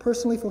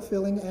personally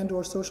fulfilling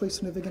and/or socially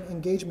significant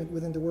engagement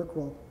within the work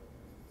role.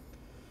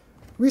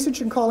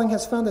 Research in calling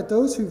has found that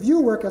those who view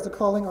work as a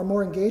calling are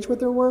more engaged with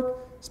their work,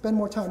 spend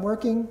more time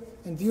working,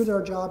 and view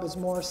their job as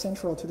more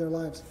central to their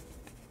lives.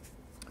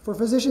 For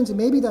physicians, it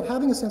may be that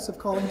having a sense of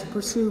calling to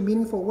pursue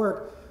meaningful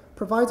work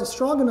provides a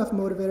strong enough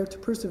motivator to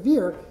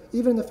persevere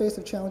even in the face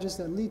of challenges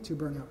that lead to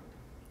burnout.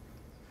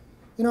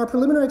 In our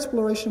preliminary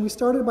exploration, we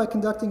started by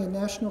conducting a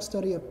national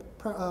study of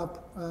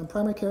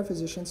primary care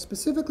physicians,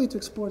 specifically to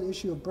explore the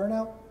issue of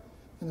burnout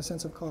and the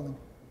sense of calling.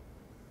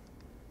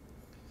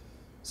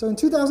 So in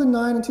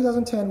 2009 and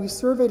 2010, we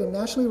surveyed a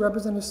nationally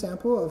representative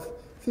sample of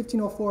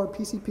 1,504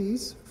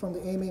 PCPs from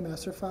the AMA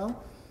master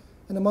file,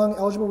 and among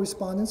eligible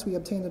respondents, we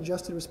obtained an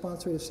adjusted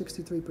response rate of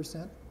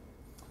 63%.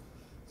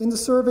 In the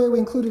survey, we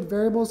included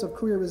variables of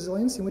career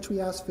resilience, in which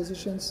we asked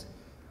physicians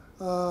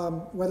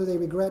whether they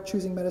regret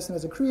choosing medicine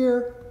as a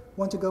career,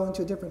 want to go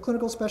into a different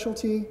clinical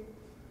specialty,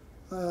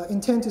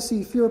 intend to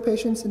see fewer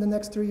patients in the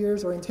next 3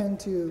 years, or intend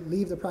to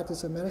leave the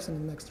practice of medicine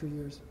in the next 3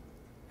 years.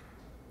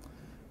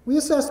 We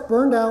assessed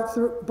burnout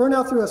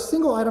through a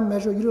single item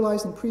measure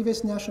utilized in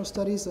previous national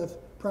studies of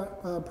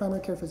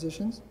primary care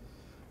physicians.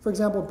 For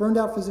example, burned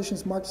out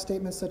physicians marked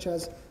statements such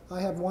as,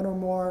 "I have one or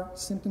more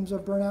symptoms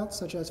of burnout,"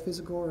 such as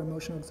physical or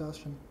emotional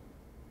exhaustion.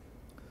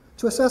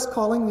 To assess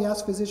calling, we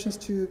asked physicians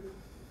to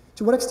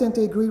what extent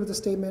they agreed with the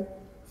statement,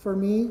 "For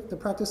me, the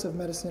practice of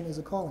medicine is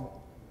a calling."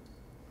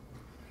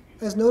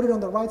 as noted on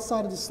the right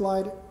side of the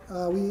slide,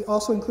 we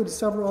also included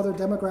several other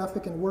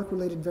demographic and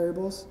work-related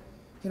variables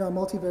in our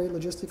multivariate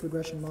logistic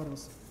regression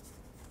models.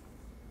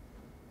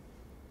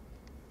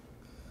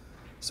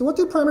 So what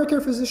do primary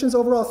care physicians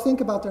overall think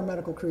about their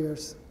medical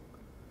careers?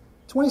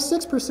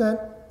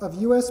 26%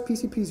 of US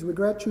PCPs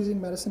regret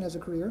choosing medicine as a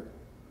career.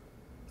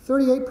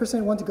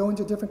 38% want to go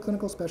into a different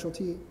clinical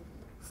specialty.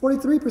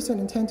 43%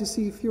 intend to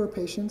see fewer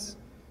patients.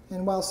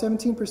 And while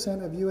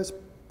 17% of US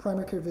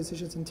primary care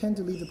physicians intend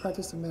to leave the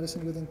practice of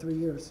medicine within 3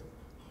 years.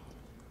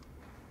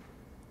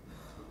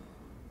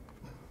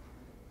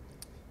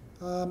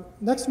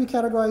 Next, we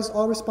categorize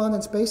all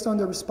respondents based on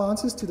their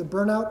responses to the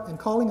burnout and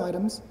calling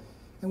items,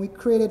 and we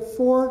created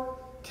 4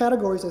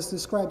 categories as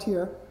described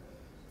here.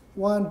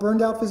 1,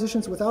 burned out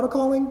physicians without a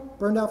calling,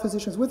 burned out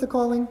physicians with a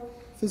calling,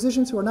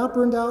 physicians who are not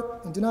burned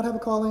out and do not have a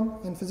calling,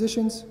 and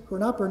physicians who are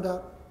not burned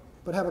out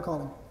but have a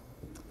calling.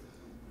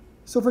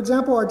 So for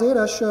example, our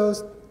data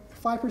shows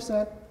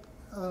 5%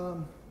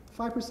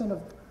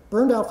 of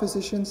burned out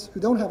physicians who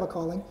don't have a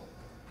calling,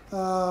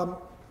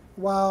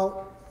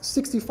 while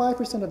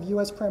 65% of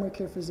US primary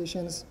care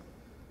physicians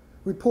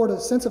report a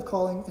sense of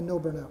calling and no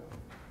burnout.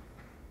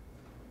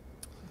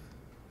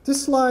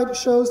 This slide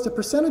shows the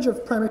percentage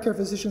of primary care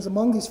physicians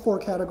among these 4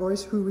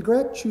 categories who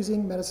regret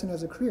choosing medicine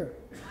as a career.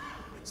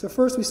 So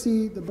first we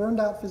see the burned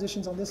out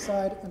physicians on this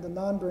side and the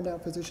non-burned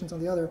out physicians on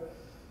the other.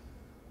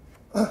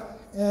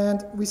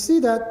 And we see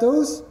that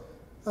those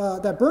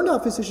that burned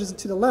out physicians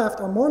to the left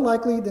are more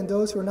likely than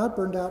those who are not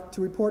burned out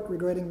to report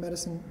regret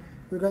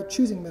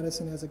choosing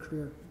medicine as a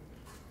career.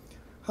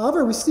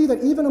 However, we see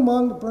that even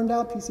among burned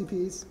out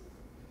PCPs,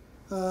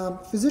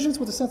 physicians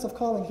with a sense of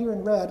calling here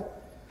in red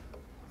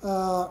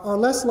are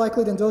less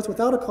likely than those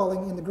without a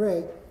calling in the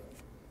gray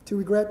to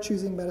regret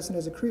choosing medicine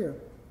as a career.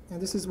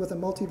 And this is with a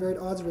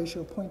multivariate odds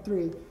ratio of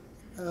 0.3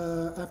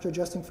 after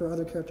adjusting for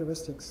other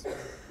characteristics.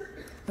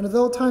 And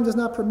although time does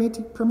not permit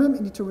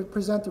me to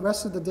present the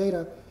rest of the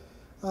data,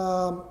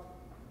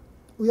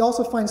 we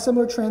also find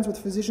similar trends with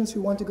physicians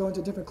who want to go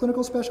into a different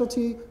clinical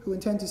specialty, who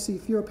intend to see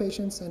fewer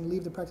patients and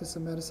leave the practice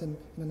of medicine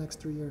in the next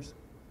 3 years.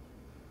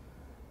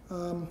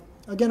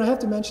 Again, I have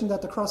to mention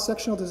that the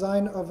cross-sectional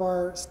design of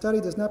our study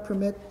does not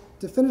permit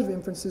definitive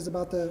inferences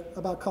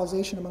about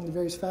causation among the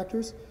various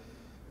factors,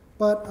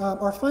 but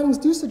our findings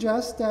do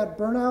suggest that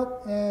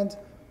burnout and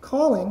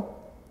calling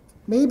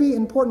may be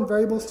important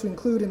variables to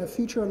include in a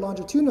future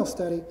longitudinal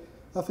study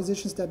of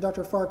physicians that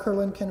Dr.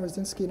 Farr-Curlin, Ken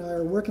Roszinski, and I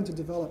are working to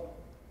develop.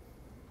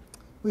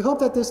 We hope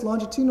that this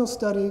longitudinal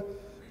study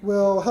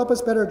will help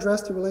us better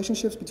address the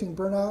relationships between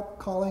burnout,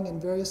 calling,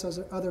 and various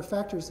other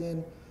factors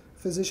in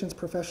physicians'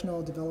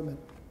 professional development.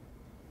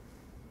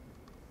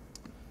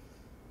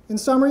 In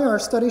summary, our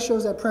study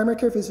shows that primary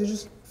care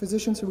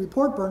physicians who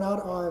report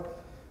burnout are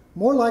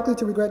more likely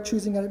to regret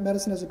choosing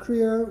medicine as a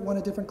career, want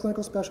a different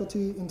clinical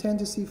specialty, intend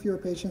to see fewer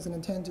patients, and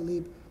intend to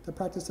leave the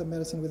practice of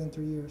medicine within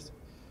 3 years.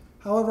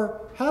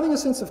 However, having a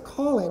sense of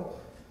calling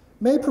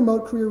may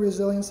promote career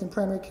resilience in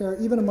primary care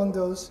even among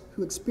those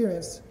who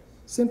experience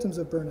symptoms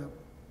of burnout.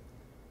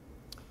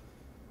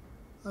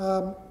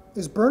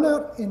 Is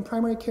burnout in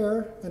primary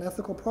care an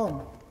ethical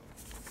problem?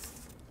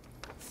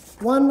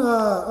 One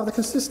of the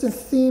consistent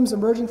themes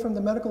emerging from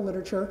the medical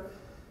literature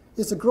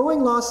is the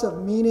growing loss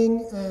of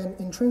meaning and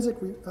intrinsic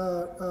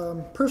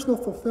personal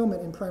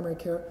fulfillment in primary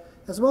care,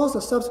 as well as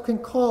the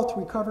subsequent call to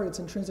recover its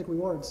intrinsic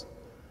rewards.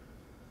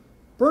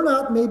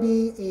 Burnout may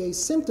be a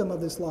symptom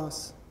of this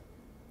loss.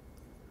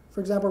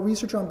 For example,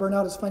 research on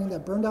burnout is finding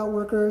that burned out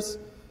workers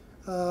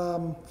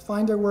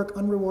find their work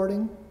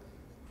unrewarding,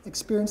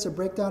 experience a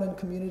breakdown in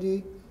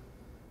community,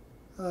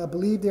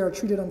 believe they are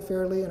treated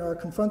unfairly, and are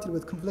confronted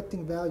with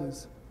conflicting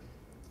values.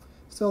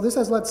 So this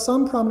has led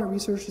some prominent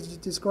researchers to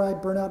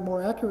describe burnout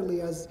more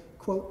accurately as,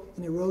 quote,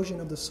 an erosion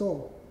of the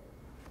soul.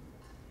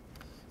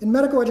 In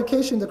medical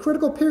education, the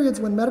critical periods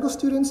when medical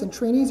students and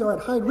trainees are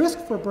at high risk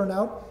for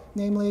burnout,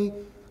 namely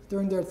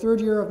during their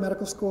 3rd year of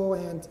medical school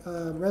and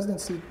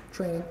residency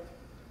training,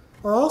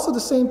 are also the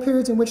same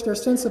periods in which their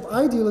sense of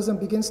idealism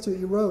begins to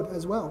erode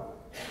as well.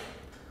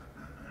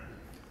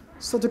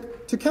 So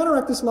to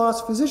counteract this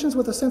loss, physicians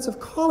with a sense of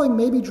calling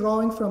may be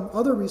drawing from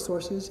other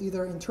resources,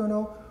 either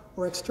internal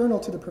or external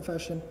to the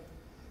profession,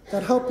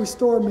 that help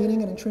restore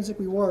meaning and intrinsic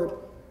reward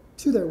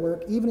to their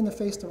work, even in the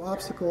face of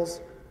obstacles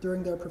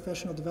during their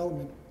professional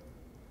development.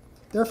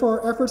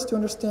 Therefore, efforts to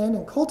understand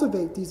and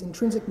cultivate these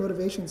intrinsic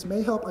motivations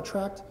may help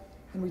attract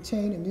and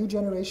retain a new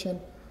generation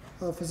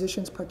of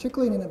physicians,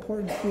 particularly in an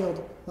important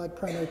field like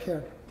primary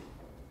care.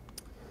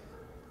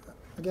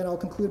 Again, I'll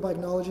conclude by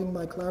acknowledging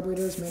my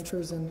collaborators,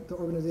 mentors, and the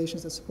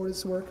organizations that support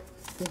this work.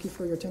 Thank you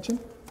for your attention.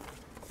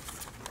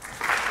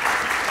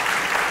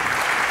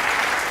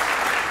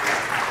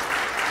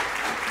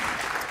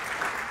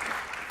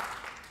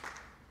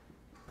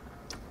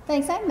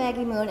 Thanks, I'm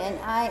Maggie Moon, and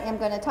I am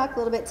going to talk a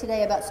little bit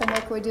today about some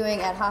work we're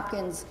doing at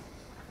Hopkins,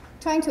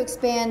 trying to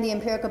expand the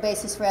empirical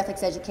basis for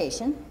ethics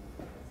education.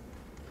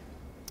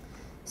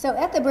 So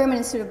at the Berman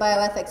Institute of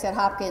Bioethics at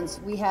Hopkins,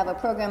 we have a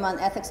program on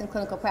ethics and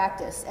clinical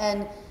practice.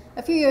 And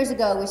a few years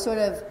ago, we sort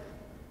of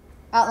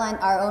outline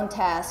our own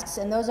tasks,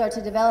 and those are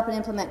to develop and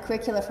implement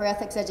curricula for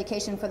ethics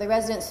education for the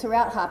residents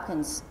throughout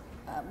Hopkins,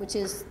 which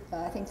is,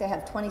 I think they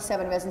have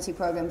 27 residency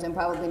programs and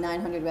probably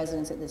 900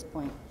 residents at this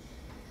point.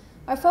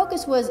 Our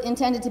focus was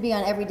intended to be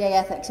on everyday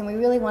ethics, and we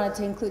really wanted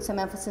to include some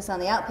emphasis on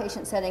the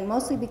outpatient setting,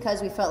 mostly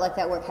because we felt like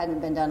that work hadn't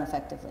been done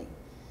effectively.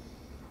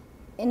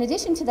 In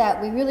addition to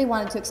that, we really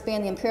wanted to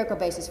expand the empirical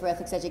basis for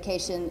ethics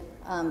education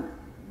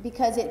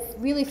because it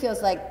really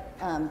feels like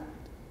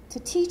to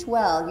teach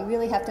well, you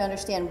really have to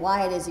understand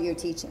why it is that you're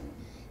teaching.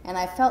 And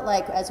I felt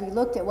like as we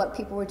looked at what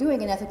people were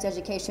doing in ethics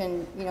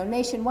education,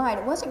 nationwide,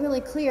 it wasn't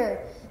really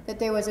clear that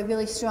there was a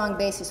really strong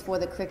basis for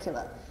the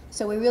curricula.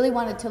 So we really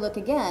wanted to look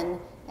again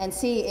and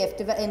see if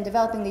in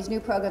developing these new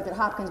programs at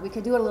Hopkins, we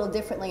could do it a little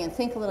differently and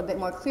think a little bit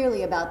more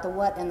clearly about the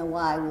what and the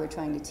why we were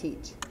trying to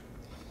teach.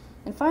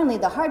 And finally,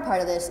 the hard part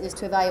of this is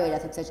to evaluate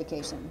ethics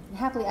education. And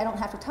happily, I don't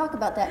have to talk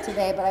about that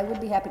today, but I would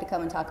be happy to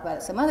come and talk about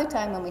it some other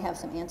time when we have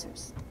some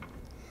answers.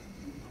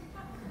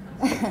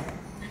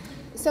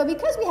 So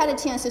because we had a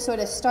chance to sort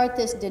of start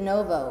this de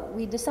novo,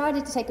 we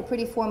decided to take a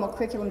pretty formal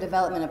curriculum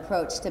development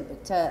approach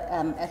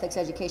to ethics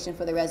education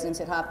for the residents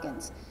at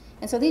Hopkins.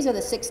 And so these are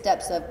the 6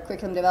 steps of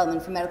curriculum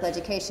development for medical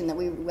education that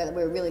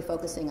we're really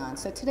focusing on.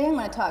 So today I'm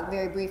going to talk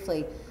very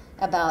briefly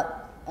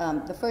about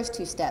the first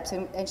 2 steps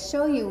and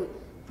show you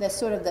the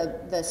sort of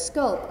the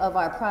scope of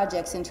our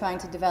projects in trying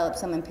to develop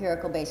some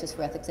empirical basis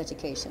for ethics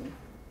education.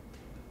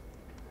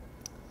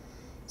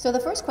 So the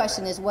first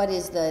question is, what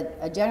is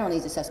a general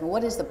needs assessment?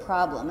 What is the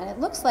problem? And it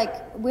looks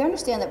like we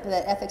understand that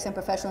ethics and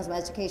professionalism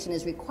education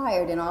is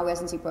required in all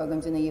residency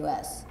programs in the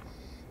U.S.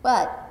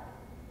 But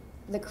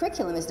the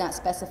curriculum is not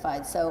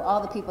specified, so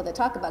all the people that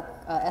talk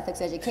about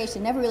ethics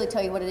education never really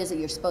tell you what it is that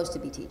you're supposed to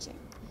be teaching.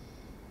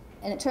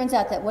 And it turns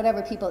out that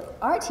whatever people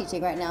are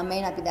teaching right now may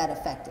not be that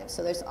effective.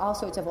 So there's all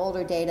sorts of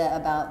older data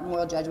about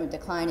moral judgment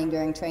declining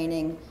during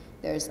training.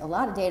 There's a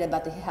lot of data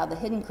about how the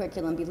hidden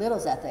curriculum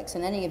belittles ethics,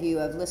 and any of you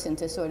have listened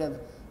to sort of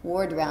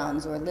ward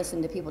rounds or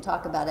listened to people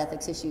talk about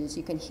ethics issues,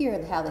 you can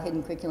hear how the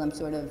hidden curriculum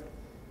sort of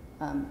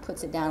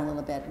puts it down a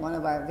little bit. One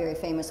of our very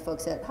famous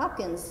folks at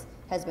Hopkins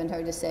has been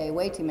heard to say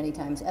way too many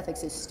times,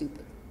 ethics is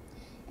stupid.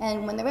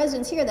 And when the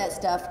residents hear that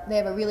stuff, they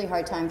have a really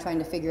hard time trying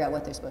to figure out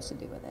what they're supposed to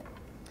do with it.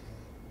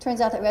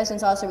 Turns out that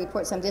residents also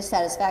report some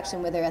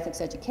dissatisfaction with their ethics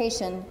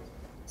education,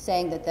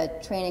 saying that the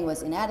training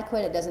was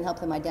inadequate, it doesn't help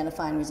them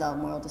identify and resolve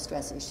moral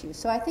distress issues.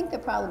 So I think the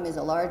problem is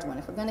a large one.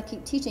 If we're going to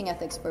keep teaching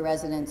ethics for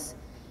residents,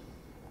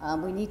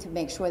 we need to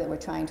make sure that we're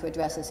trying to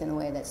address this in a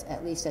way that's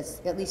at least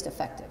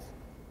effective.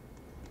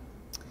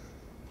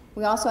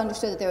 We also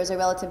understood that there was a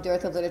relative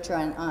dearth of literature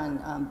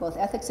on both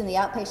ethics in the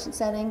outpatient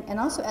setting and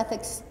also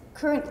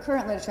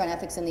current literature on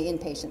ethics in the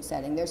inpatient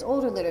setting. There's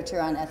older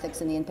literature on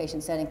ethics in the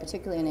inpatient setting,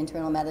 particularly in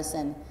internal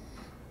medicine,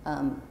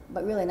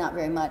 but really not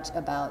very much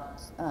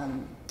about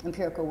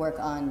empirical work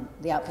on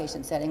the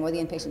outpatient setting or the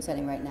inpatient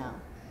setting right now.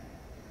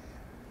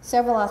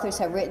 Several authors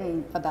have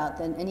written about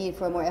the need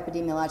for a more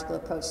epidemiological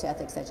approach to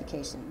ethics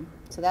education.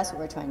 So that's what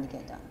we're trying to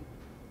get done.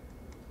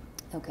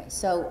 Okay,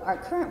 so our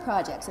current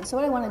projects, and so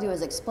what I want to do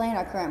is explain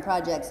our current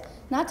projects,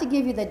 not to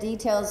give you the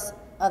details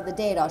of the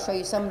data, I'll show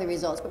you some of the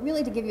results, but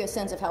really to give you a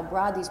sense of how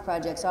broad these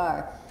projects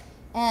are,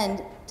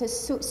 and to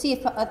see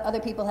if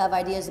other people have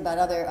ideas about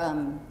other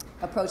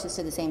approaches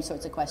to the same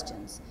sorts of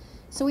questions.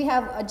 So we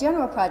have a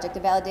general project, a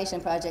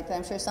validation project, that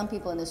I'm sure some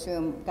people in this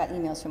room got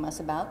emails from us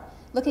about,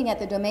 looking at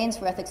the domains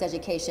for ethics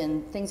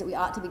education, things that we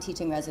ought to be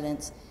teaching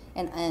residents,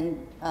 and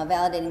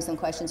validating some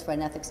questions for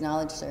an ethics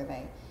knowledge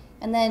survey.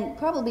 And then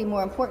probably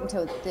more important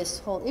to this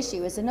whole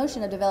issue is the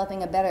notion of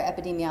developing a better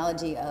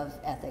epidemiology of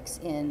ethics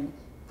in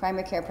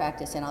primary care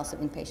practice and also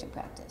inpatient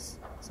practice.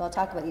 So I'll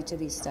talk about each of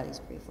these studies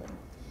briefly.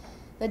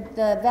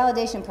 The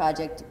validation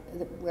project,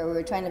 where we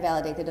were trying to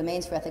validate the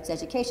domains for ethics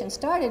education,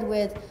 started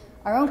with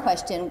our own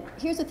question.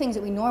 Here's the things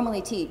that we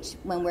normally teach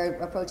when we're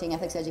approaching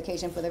ethics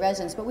education for the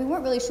residents, but we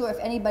weren't really sure if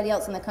anybody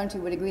else in the country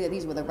would agree that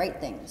these were the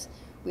right things.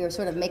 We were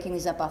sort of making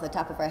these up off the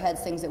top of our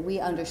heads, things that we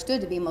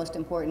understood to be most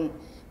important,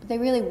 but they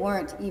really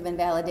weren't even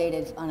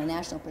validated on a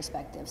national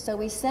perspective. So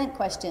we sent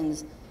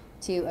questions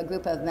to a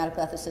group of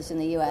medical ethicists in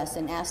the US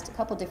and asked a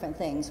couple different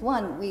things.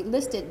 One, we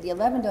listed the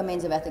 11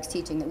 domains of ethics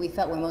teaching that we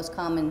felt were most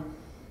common,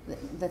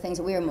 the things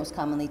that we were most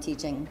commonly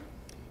teaching,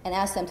 and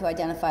asked them to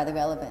identify the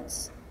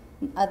relevance.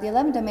 The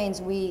 11 domains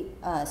we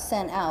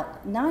sent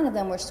out, 9 of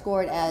them were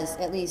scored as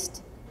at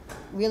least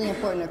really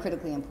important or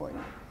critically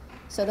important.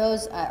 So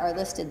those are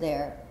listed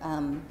there.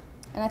 And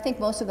I think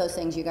most of those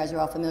things you guys are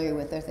all familiar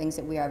with. They're things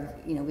that we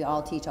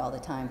all teach all the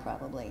time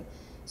probably.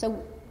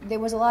 So there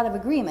was a lot of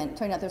agreement. It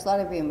turned out there's a lot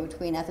of agreement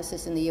between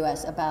ethicists in the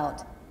US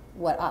about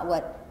what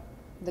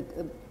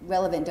the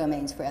relevant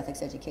domains for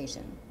ethics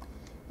education.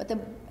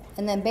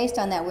 And then based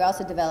on that, we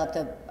also developed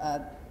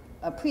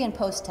a pre and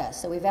post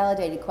test. So we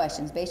validated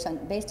questions based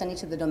on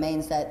each of the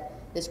domains that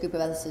this group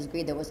of ethicists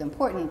agreed that was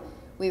important.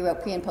 We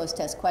wrote pre and post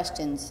test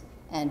questions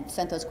and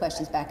sent those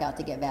questions back out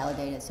to get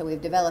validated. So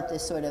we've developed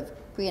this sort of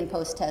pre and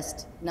post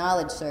test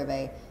knowledge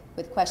survey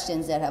with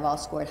questions that have all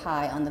scored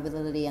high on the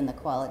validity and the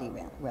quality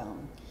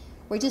realm.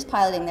 We're just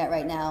piloting that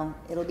right now.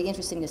 It'll be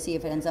interesting to see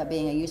if it ends up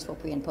being a useful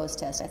pre- and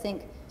post-test. I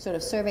think sort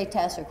of survey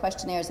tests or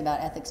questionnaires about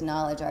ethics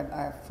knowledge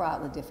are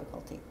fraught with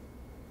difficulty.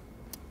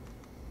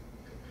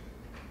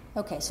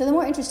 Okay, so the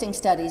more interesting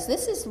studies.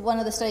 This is one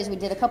of the studies we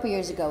did a couple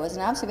years ago. It was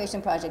an observation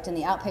project in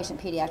the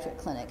outpatient pediatric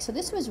clinic. So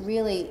this was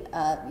really,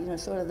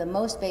 sort of the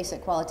most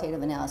basic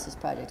qualitative analysis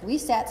project. We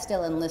sat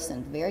still and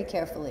listened very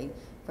carefully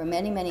for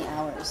many, many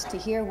hours to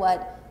hear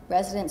what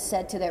residents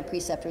said to their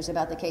preceptors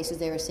about the cases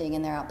they were seeing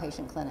in their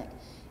outpatient clinic.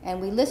 And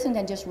we listened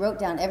and just wrote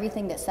down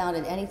everything that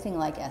sounded anything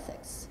like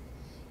ethics.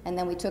 And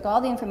then we took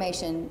all the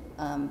information,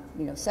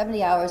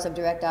 70 hours of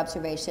direct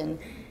observation,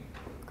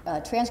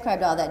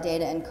 transcribed all that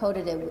data and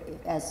coded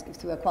it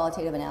through a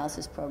qualitative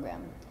analysis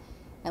program.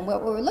 And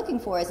what we were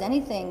looking for is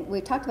anything, we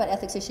talked about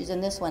ethics issues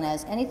in this one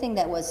as anything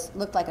that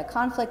looked like a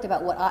conflict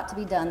about what ought to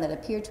be done that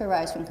appeared to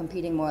arise from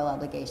competing moral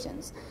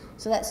obligations.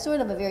 So that's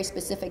sort of a very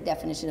specific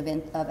definition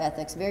of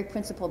ethics, very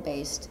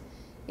principle-based.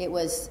 It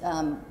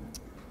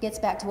gets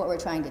back to what we're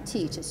trying to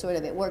teach.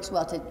 It works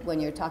well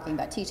when you're talking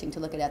about teaching to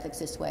look at ethics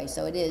this way.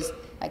 So it is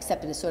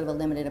accepted as sort of a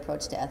limited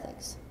approach to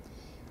ethics.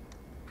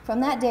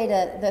 From that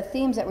data, the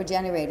themes that were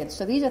generated,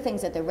 so these are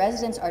things that the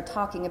residents are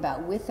talking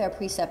about with their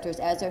preceptors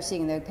as they're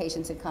seeing their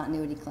patients in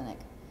continuity clinic.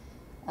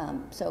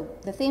 So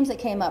the themes that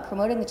came up,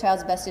 promoting the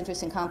child's best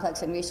interest in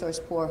complex and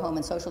resource-poor home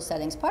and social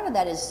settings, part of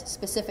that is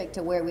specific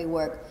to where we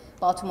work.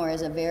 Baltimore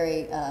is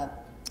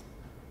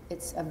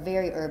it's a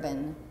very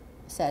urban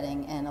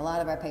setting, and a lot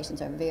of our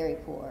patients are very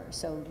poor.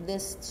 So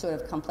this sort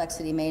of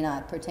complexity may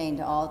not pertain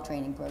to all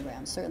training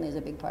programs, certainly is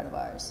a big part of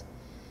ours.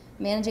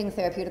 Managing the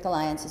therapeutic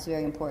alliance is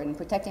very important.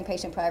 Protecting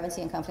patient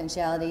privacy and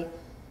confidentiality,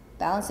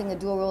 balancing the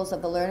dual roles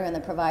of the learner and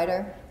the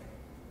provider,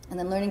 and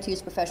then learning to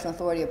use professional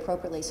authority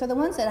appropriately. So the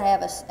ones that I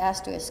have an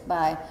asterisk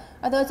by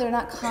are those that are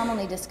not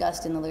commonly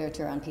discussed in the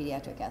literature on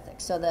pediatric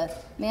ethics. So the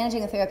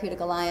managing the therapeutic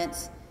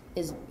alliance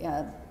is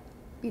a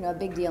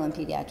big deal in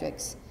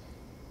pediatrics.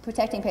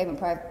 Protecting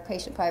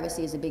patient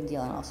privacy is a big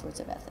deal in all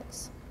sorts of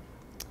ethics.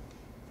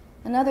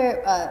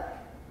 Another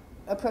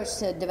approach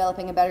to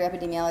developing a better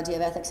epidemiology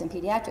of ethics in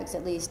pediatrics,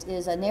 at least,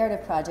 is a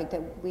narrative project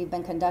that we've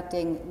been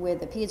conducting with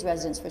the PEDS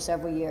residents for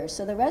several years.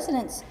 So the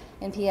residents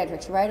in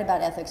pediatrics write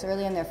about ethics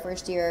early in their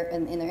first year,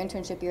 in their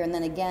internship year, and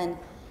then again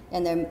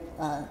in their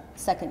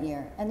second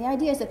year. And the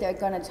idea is that they're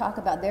going to talk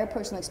about their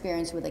personal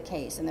experience with a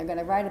case, and they're going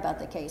to write about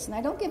the case. And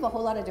I don't give a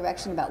whole lot of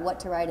direction about what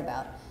to write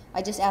about.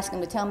 I just ask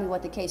them to tell me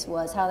what the case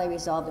was, how they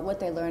resolved it, what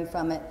they learned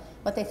from it,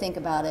 what they think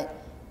about it,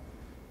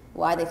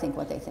 why they think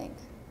what they think.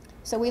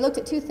 So we looked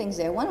at two things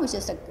there. One was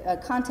just a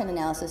content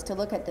analysis to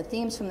look at the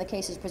themes from the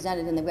cases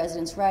presented in the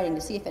residents' writing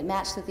to see if it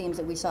matched the themes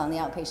that we saw in the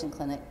outpatient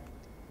clinic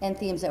and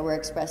themes that were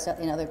expressed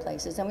in other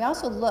places. And we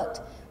also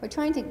we're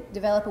trying to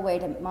develop a way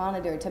to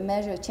monitor, to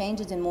measure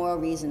changes in moral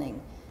reasoning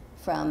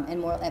from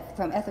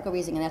ethical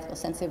reasoning and ethical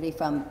sensitivity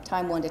from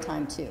time 1 to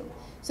time 2.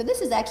 So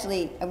this is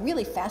actually a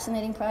really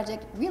fascinating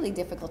project, really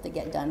difficult to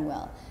get done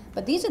well.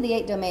 But these are the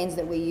 8 domains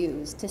that we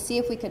use to see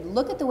if we could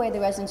look at the way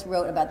the residents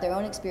wrote about their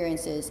own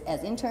experiences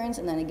as interns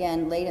and then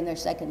again late in their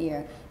second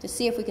year to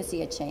see if we could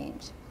see a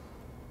change.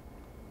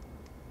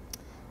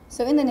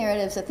 So in the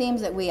narratives, the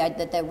themes that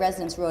the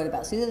residents wrote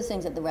about, so these are the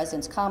things that the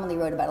residents commonly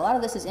wrote about. A lot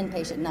of this is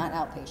inpatient, not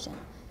outpatient.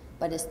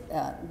 But it's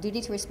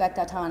duty to respect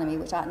autonomy,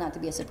 which ought not to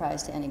be a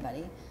surprise to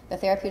anybody. The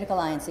therapeutic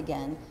alliance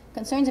again.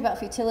 Concerns about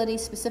futility,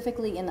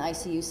 specifically in the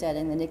ICU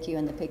setting, the NICU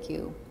and the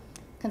PICU.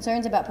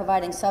 Concerns about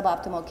providing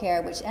suboptimal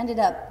care, which ended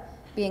up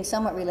being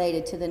somewhat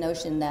related to the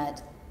notion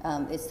that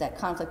it's that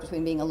conflict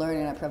between being a learner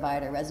and a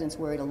provider. Residents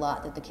worried a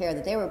lot that the care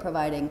that they were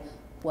providing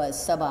was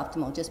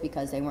suboptimal just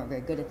because they weren't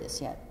very good at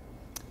this yet.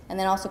 And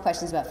then also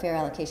questions about fair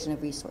allocation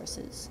of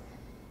resources.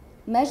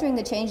 Measuring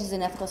the changes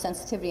in ethical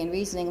sensitivity and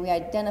reasoning, we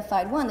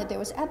identified, one, that there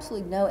was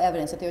absolutely no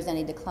evidence that there was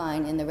any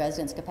decline in the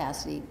residents'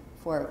 capacity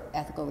for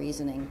ethical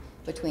reasoning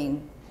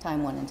between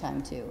time 1 and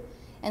time 2.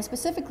 And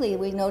specifically,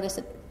 we noticed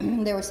that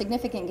there were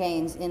significant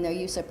gains in their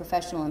use of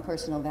professional and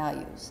personal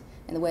values,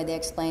 and the way they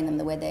explained them,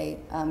 the way they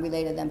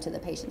related them to the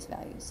patient's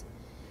values.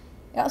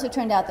 It also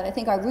turned out that I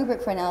think our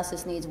rubric for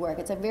analysis needs work.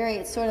 It's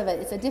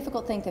a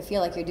difficult thing to feel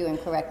like you're doing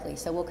correctly,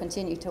 so we'll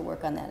continue to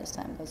work on that as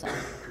time goes on.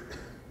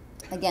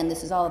 Again,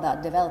 this is all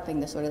about developing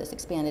this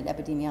expanded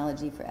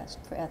epidemiology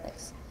for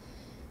ethics.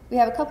 We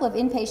have a couple of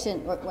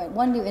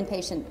one new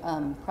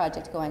inpatient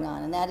project going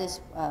on, and that is,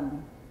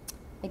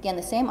 again,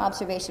 the same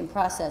observation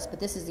process,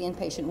 but this is the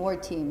inpatient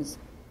ward teams.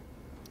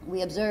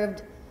 We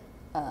observed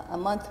a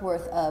month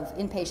worth of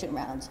inpatient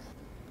rounds.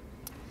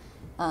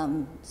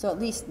 So at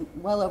least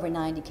well over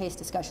 90 case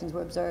discussions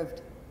were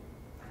observed.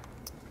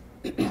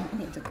 I need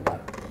a drink of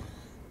water.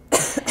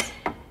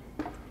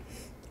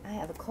 I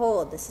have a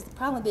cold. This is the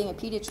problem with being a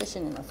pediatrician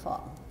in the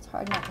fall. It's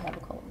hard not to have a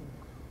cold.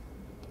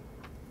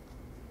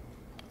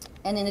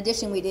 And in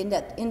addition, we did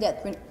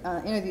in-depth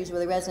interviews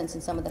with the residents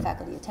and some of the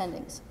faculty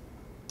attendings.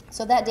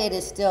 So that data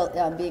is still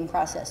being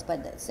processed, but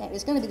it's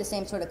going to be the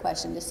same sort of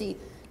question to see,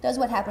 does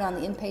what happened on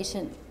the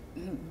inpatient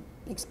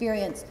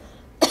experience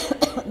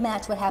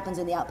match what happens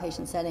in the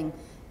outpatient setting?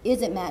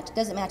 Does it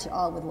match at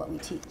all with what we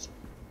teach?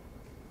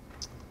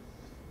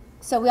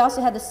 So we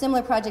also had the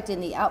similar project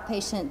in the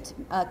outpatient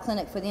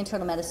clinic for the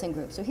internal medicine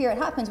group. So here at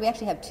Hopkins, we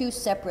actually have 2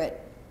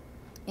 separate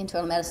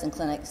internal medicine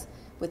clinics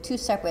with 2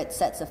 separate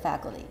sets of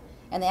faculty.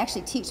 And they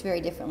actually teach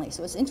very differently.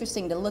 So it's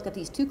interesting to look at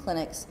these 2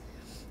 clinics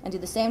and do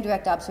the same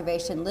direct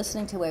observation,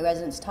 listening to where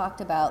residents talked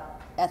about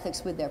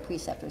ethics with their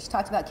preceptors,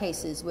 talked about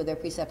cases with their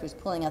preceptors,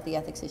 pulling out the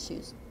ethics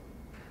issues.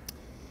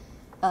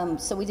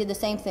 So we did the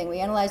same thing. We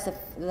analyzed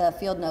the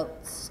field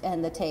notes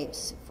and the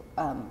tapes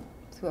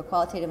through a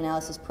qualitative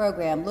analysis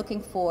program, looking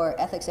for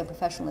ethics and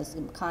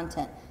professionalism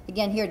content.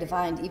 Again, here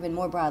defined even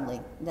more broadly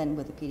than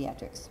with the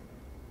pediatrics.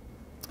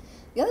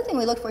 The other thing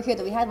we looked for here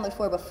that we hadn't looked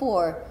for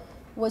before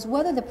was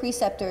whether the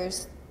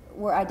preceptors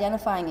were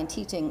identifying and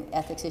teaching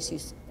ethics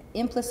issues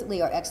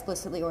implicitly or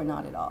explicitly or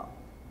not at all.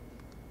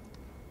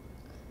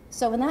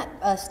 So in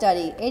that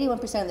study,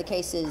 81% of the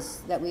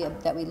cases that we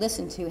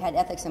listened to had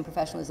ethics and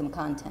professionalism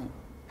content.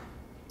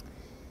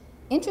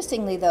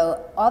 Interestingly,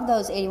 though, of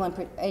those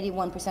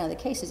 81% of the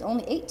cases, in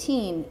only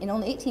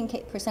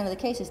 18% of the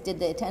cases did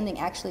the attending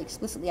actually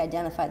explicitly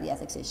identify the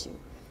ethics issue.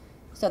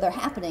 So they're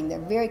happening. They're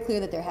very clear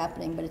that they're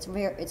happening, but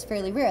it's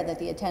fairly rare that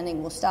the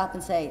attending will stop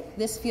and say,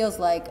 this feels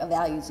like a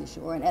values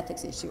issue or an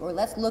ethics issue, or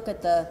let's look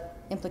at the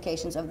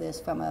implications of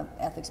this from an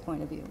ethics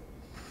point of view.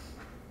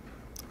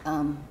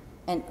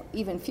 And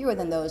even fewer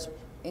than those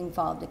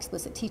involved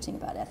explicit teaching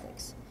about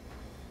ethics.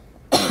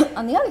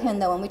 On the other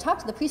hand, though, when we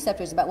talked to the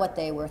preceptors about what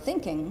they were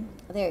thinking,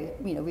 they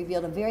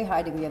revealed a very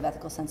high degree of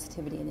ethical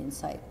sensitivity and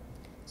insight.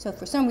 So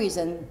for some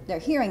reason, they're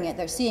hearing it,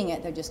 they're seeing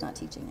it, they're just not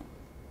teaching it.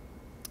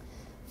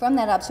 From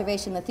that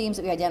observation, the themes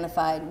that we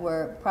identified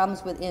were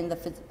problems between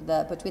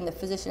the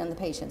physician and the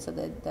patient, so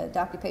the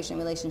doctor-patient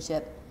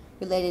relationship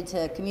related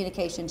to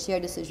communication,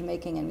 shared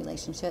decision-making, and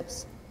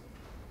relationships.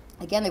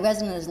 Again, the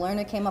resident as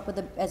learner came up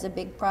with as a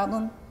big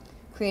problem,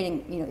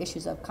 creating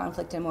issues of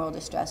conflict and moral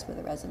distress with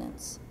the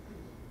residents.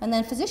 And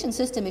then physician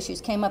system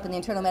issues came up in the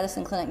internal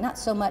medicine clinic, not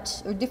so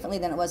much or differently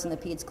than it was in the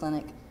peds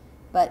clinic,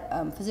 but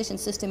physician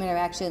system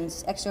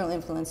interactions, external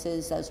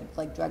influences, as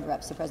like drug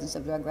reps, the presence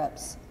of drug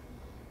reps,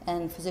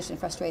 and physician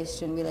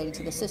frustration related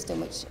to the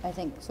system, which I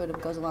think sort of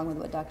goes along with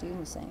what Dr. Yoon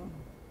was saying.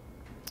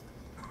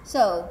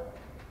 So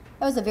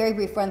that was a very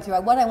brief run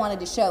through. What I wanted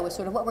to show was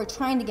sort of what we're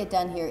trying to get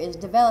done here is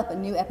develop a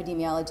new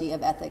epidemiology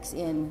of ethics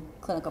in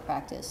clinical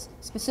practice,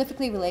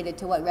 specifically related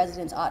to what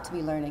residents ought to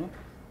be learning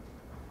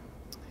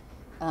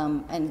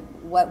and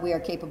what we are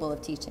capable of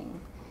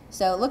teaching.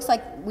 So it looks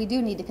like we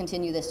do need to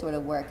continue this sort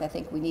of work. I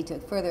think we need to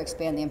further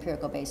expand the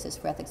empirical basis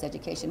for ethics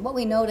education. What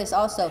we notice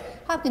also,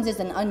 Hopkins is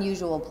an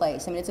unusual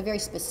place. I mean, it's a very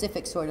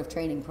specific sort of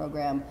training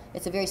program.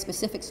 It's a very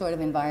specific sort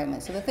of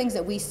environment. So the things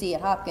that we see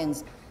at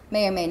Hopkins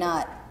may or may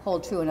not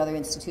hold true in other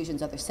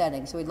institutions, other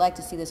settings. So we'd like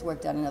to see this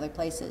work done in other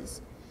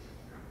places.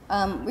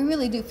 We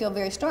really do feel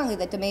very strongly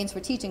that domains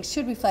for teaching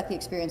should reflect the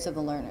experience of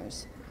the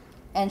learners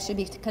and should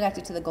be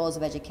connected to the goals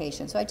of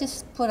education. So I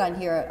just put on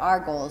here our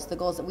goals, the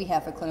goals that we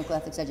have for clinical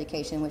ethics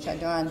education, which are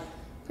drawn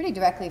pretty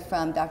directly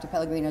from Dr.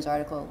 Pellegrino's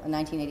article, a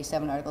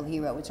 1987 article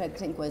he wrote, which I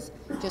think was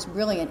just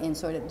brilliant in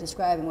sort of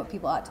describing what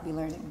people ought to be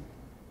learning.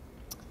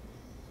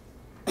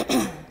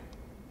 So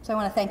I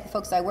want to thank the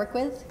folks I work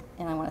with,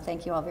 and I want to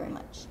thank you all very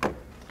much. I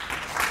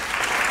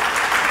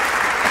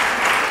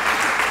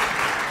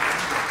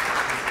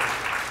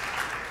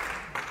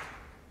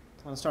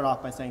want to start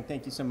off by saying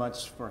thank you so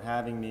much for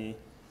having me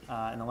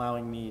and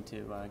allowing me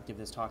to give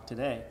this talk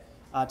today.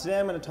 Today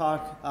I'm going to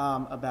talk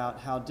about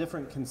how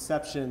different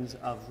conceptions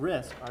of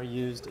risk are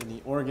used in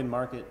the organ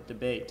market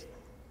debate.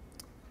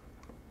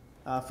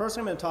 First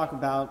I'm going to talk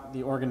about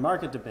the organ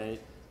market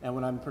debate, and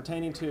what I'm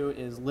pertaining to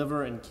is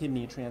liver and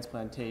kidney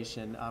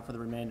transplantation for the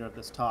remainder of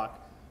this talk.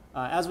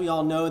 As we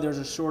all know, there's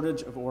a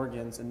shortage of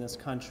organs in this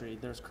country.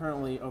 There's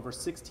currently over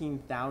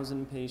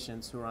 16,000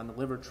 patients who are on the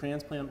liver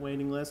transplant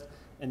waiting list,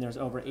 and there's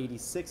over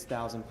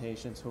 86,000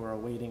 patients who are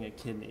awaiting a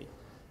kidney.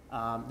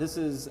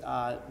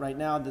 Right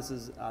now,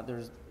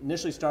 there's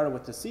initially started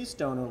with deceased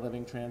donor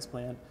living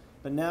transplant,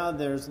 but now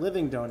there's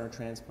living donor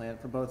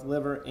transplant for both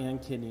liver and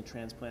kidney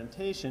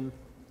transplantation.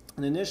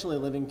 And initially,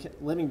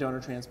 living donor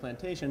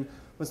transplantation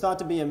was thought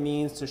to be a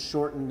means to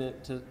shorten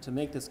it, to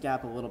make this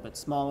gap a little bit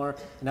smaller.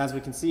 And as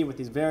we can see with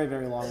these very,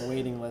 very long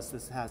waiting lists,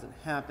 this hasn't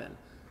happened.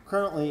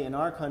 Currently, in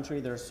our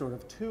country, there's sort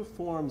of 2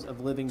 forms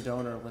of living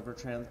donor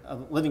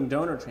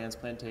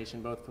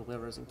transplantation, both for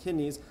livers and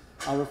kidneys.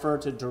 I'll refer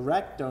to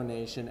direct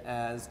donation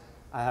as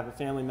I have a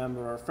family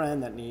member or a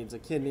friend that needs a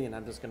kidney, and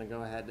I'm just going to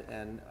go ahead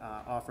and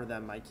offer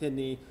them my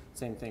kidney.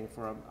 Same thing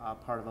for a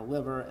part of a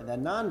liver. And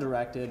then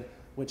non-directed,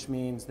 which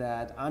means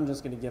that I'm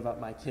just going to give up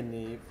my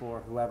kidney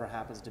for whoever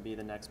happens to be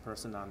the next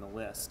person on the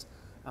list.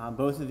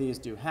 Both of these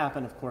do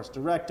happen. Of course,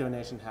 direct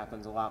donation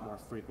happens a lot more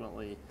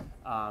frequently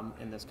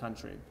in this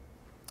country.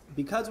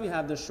 Because we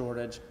have this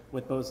shortage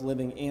with both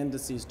living and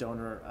deceased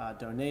donor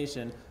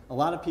donation, a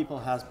lot of people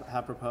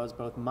have proposed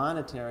both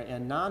monetary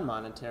and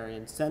non-monetary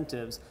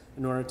incentives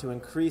in order to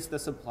increase the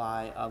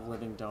supply of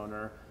living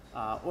donor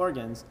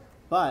organs.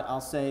 But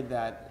I'll say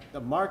that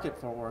the market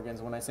for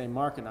organs, when I say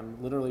market, I'm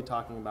literally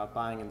talking about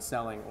buying and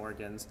selling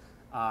organs,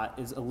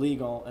 is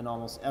illegal in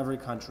almost every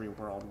country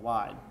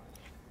worldwide.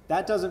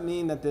 That doesn't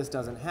mean that this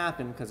doesn't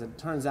happen, because it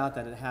turns out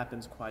that it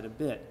happens quite a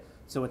bit.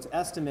 So it's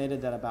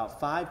estimated that about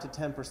 5 to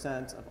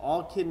 10% of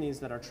all kidneys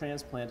that are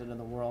transplanted in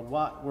the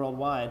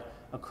worldwide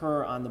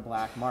occur on the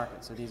black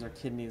market. So these are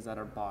kidneys that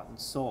are bought and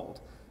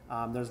sold.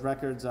 There's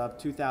records of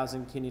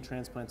 2,000 kidney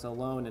transplants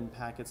alone in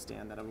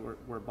Pakistan that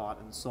were bought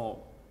and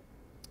sold.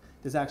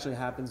 This actually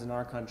happens in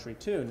our country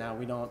too. Now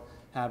we don't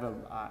have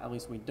at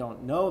least we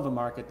don't know of a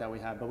market that we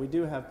have, but we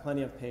do have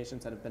plenty of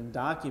patients that have been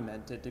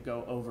documented to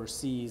go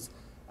overseas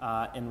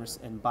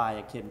and buy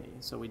a kidney.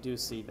 So we do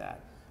see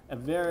that. A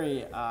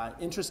very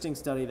interesting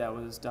study that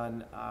was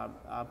done,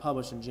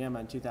 published in JAMA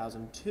in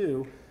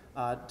 2002,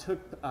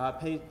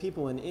 took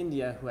people in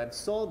India who had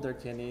sold their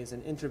kidneys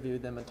and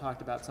interviewed them and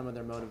talked about some of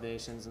their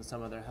motivations and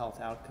some of their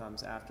health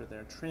outcomes after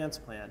their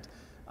transplant.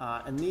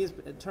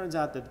 It turns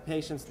out that the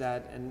patients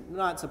that, and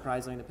not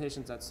surprisingly, the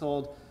patients that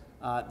sold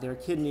their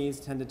kidneys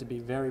tended to be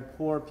very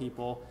poor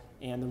people,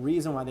 and the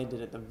reason why they did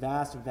it the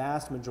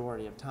vast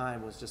majority of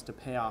time was just to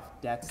pay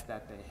off debts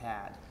that they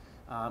had.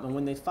 And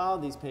when they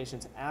followed these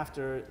patients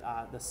after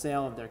the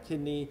sale of their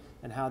kidney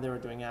and how they were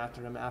doing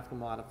after them, asked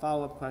them a lot of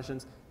follow-up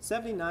questions,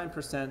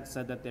 79%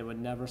 said that they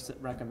would never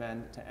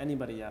recommend to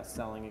anybody else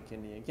selling a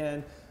kidney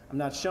again. I'm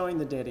not showing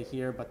the data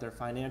here, but their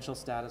financial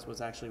status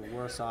was actually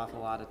worse off a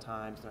lot of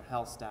times. Their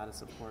health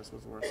status, of course,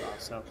 was worse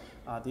off. So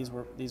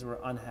these were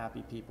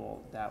unhappy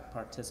people that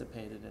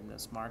participated in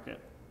this market.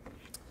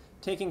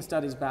 Taking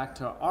studies back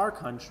to our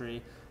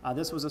country,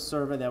 this was a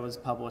survey that was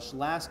published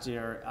last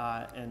year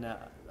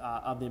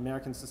of the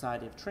American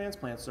Society of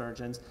Transplant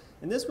Surgeons,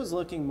 and this was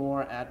looking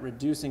more at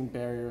reducing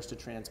barriers to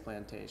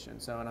transplantation.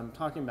 So, and I'm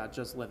talking about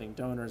just living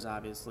donors,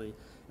 obviously,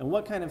 and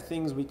what kind of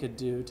things we could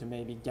do to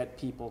maybe get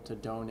people to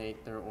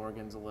donate their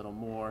organs a little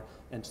more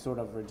and sort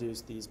of reduce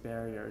these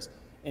barriers.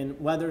 And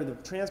whether the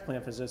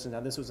transplant physicians, now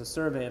this was a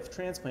survey of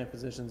transplant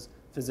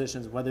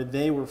physicians, whether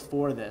they were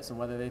for this and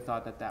whether they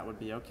thought that that would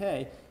be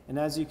okay. And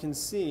as you can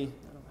see,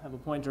 I don't have a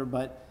pointer,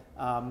 but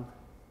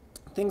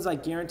things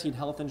like guaranteed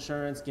health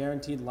insurance,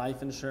 guaranteed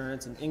life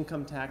insurance, and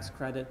income tax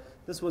credit,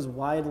 this was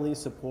widely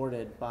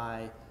supported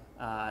by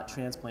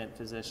transplant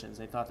physicians.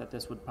 They thought that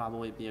this would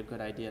probably be a good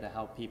idea to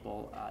help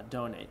people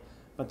donate.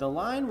 But the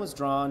line was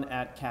drawn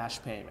at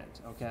cash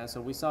payment, okay?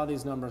 So we saw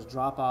these numbers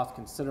drop off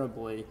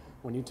considerably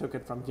when you took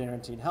it from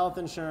guaranteed health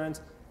insurance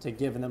to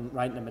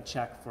writing them a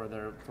check for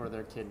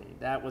their kidney.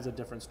 That was a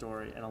different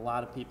story, and a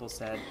lot of people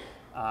said,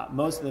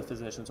 most of the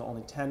physicians,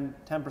 only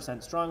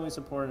 10% strongly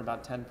supported,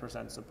 about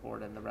 10%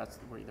 supported, and the rest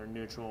were either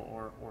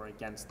neutral or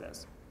against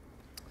this.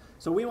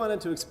 So we wanted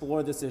to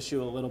explore this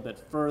issue a little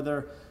bit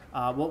further.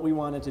 What we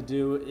wanted to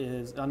do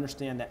is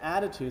understand the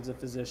attitudes of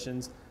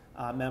physicians,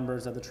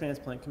 members of the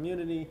transplant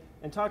community,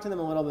 and talk to them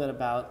a little bit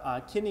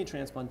about kidney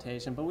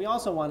transplantation, but we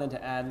also wanted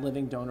to add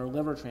living donor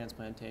liver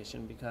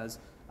transplantation because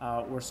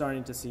we're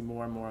starting to see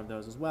more and more of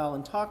those as well,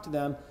 and talk to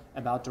them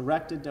about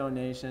directed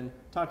donation,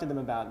 talk to them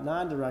about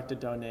non-directed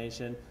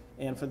donation,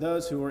 and for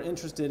those who are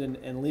interested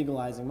in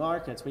legalizing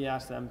markets, we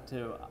asked them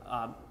to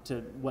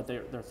what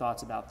their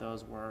thoughts about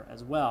those were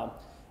as well.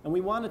 And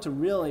we wanted to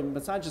really,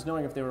 besides just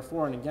knowing if they were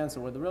for and against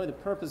it, really the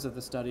purpose of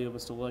the study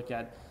was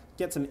to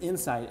get some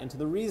insight into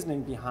the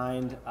reasoning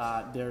behind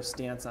their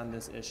stance on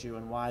this issue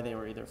and why they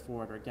were either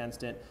for it or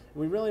against it.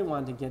 And we really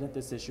wanted to get at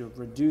this issue of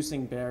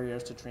reducing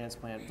barriers to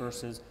transplant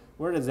versus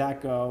where does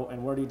that go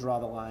and where do you draw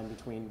the line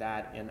between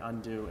that and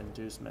undue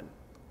inducement.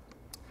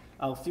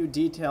 A few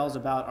details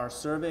about our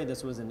survey.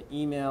 This was an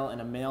email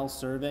and a mail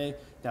survey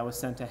that was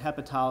sent to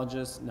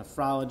hepatologists,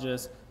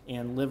 nephrologists,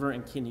 and liver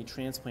and kidney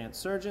transplant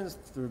surgeons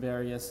through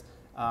various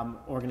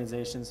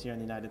organizations here in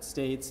the United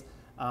States.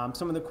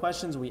 Some of the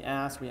questions we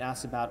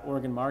asked about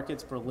organ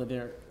markets for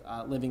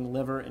living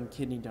liver and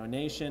kidney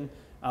donation.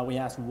 We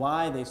asked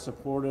why they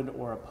supported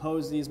or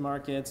opposed these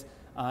markets.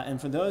 And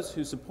for those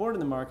who supported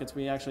the markets,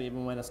 we actually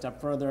even went a step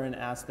further and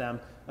asked them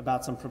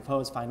about some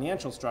proposed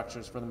financial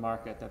structures for the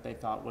market that they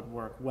thought would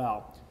work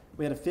well.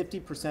 We had a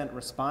 50%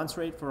 response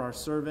rate for our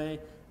survey.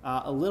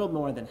 A little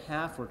more than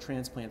half were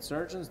transplant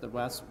surgeons, the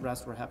rest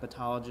were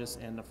hepatologists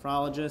and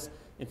nephrologists,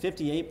 and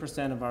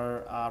 58% of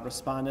our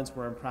respondents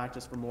were in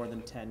practice for more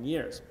than 10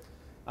 years.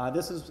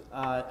 This is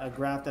a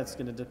graph that's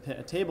going to depict,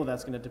 a table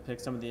that's going to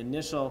depict some of the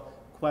initial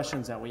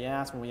questions that we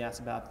asked when we asked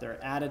about their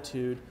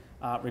attitude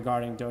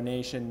regarding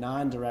donation,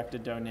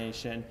 non-directed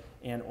donation,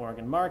 and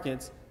organ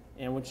markets.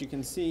 And what you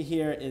can see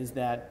here is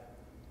that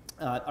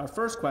our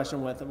first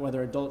question,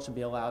 whether adults should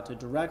be allowed to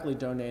directly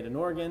donate an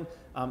organ,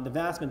 the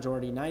vast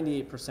majority,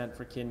 98%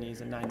 for kidneys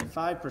and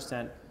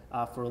 95%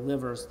 for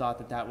livers, thought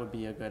that that would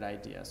be a good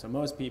idea. So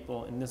most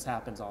people, and this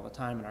happens all the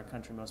time in our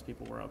country, most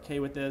people were okay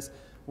with this.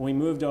 When we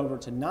moved over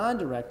to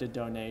non-directed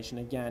donation,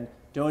 again,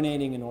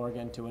 donating an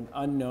organ to an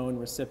unknown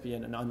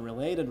recipient, an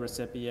unrelated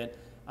recipient,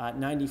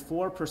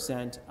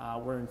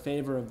 94% were in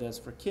favor of this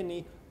for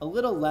kidney, a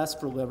little less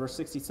for liver,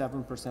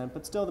 67%,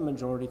 but still the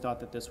majority thought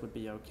that this would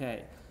be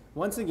okay.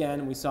 Once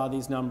again, we saw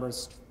these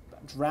numbers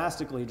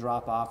drastically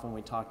drop off when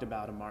we talked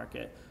about a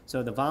market.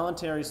 So the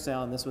voluntary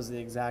sale, and this was the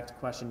exact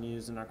question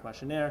used in our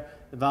questionnaire,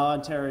 the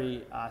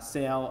voluntary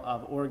sale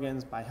of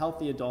organs by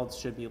healthy adults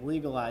should be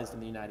legalized in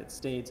the United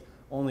States.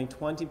 Only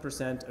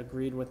 20%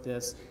 agreed with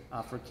this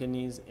for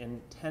kidneys,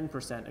 and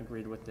 10%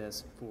 agreed with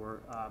this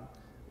for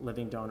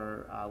living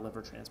donor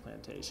liver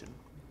transplantation.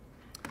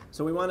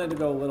 So we wanted to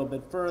go a little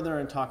bit further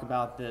and talk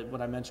about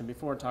what I mentioned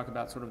before, talk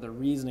about sort of the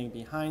reasoning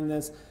behind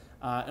this.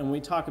 And we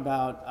talk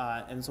about,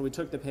 and so we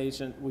took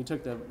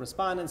the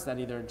respondents that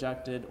either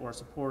objected or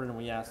supported, and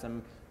we asked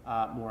them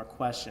more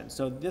questions.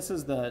 So this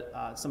is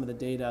some of the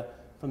data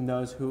from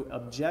those who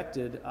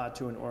objected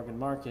to an organ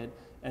market.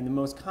 And the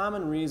most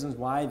common reasons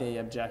why they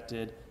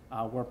objected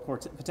were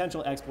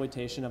potential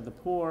exploitation of the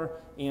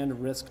poor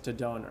and risk to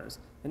donors.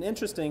 And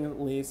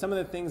interestingly, some of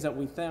the things that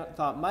we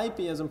thought might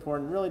be as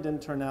important really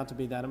didn't turn out to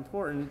be that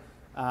important.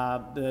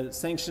 The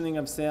sanctioning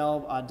of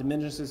sale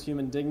diminishes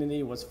human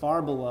dignity, was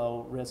far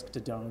below risk to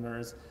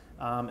donors,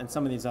 and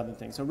some of these other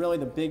things. So really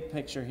the big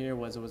picture here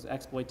was it was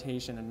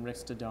exploitation and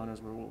risk to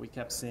donors were what we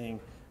kept seeing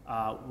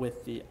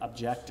with the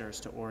objectors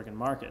to organ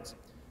markets.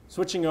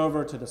 Switching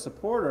over to the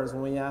supporters,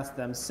 when we asked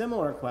them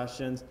similar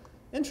questions,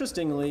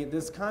 interestingly,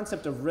 this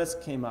concept of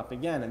risk came up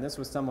again, and this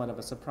was somewhat of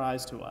a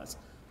surprise to us.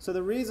 So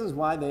the reasons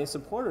why they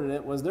supported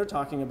it was they're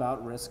talking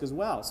about risk as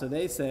well. So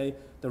they say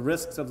the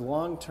risks of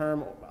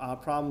long-term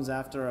problems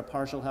after a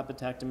partial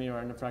hepatectomy or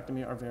a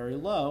nephrectomy are very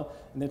low,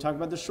 and they talk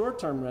about the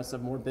short-term risks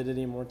of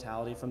morbidity and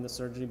mortality from the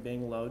surgery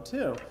being low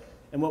too.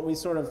 And what we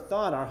sort of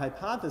thought, our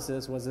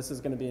hypothesis was this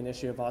is going to be an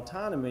issue of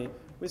autonomy.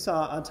 We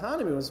saw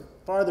autonomy was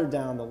farther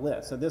down the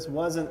list, so this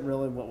wasn't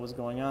really what was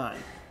going on.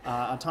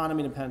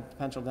 Autonomy to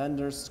potential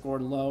vendors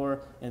scored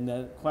lower, and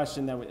the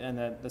question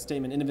the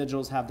statement,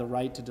 individuals have the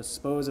right to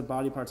dispose of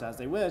body parts as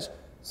they wish,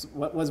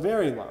 was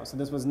very low. So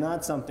this was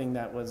not something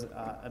that was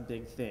a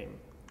big thing.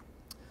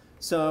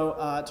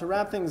 So to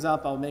wrap things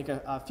up, I'll make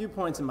a few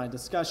points in my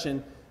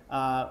discussion.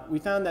 We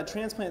found that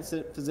transplant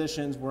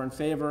physicians were in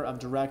favor of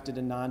directed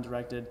and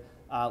non-directed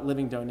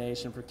living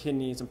donation for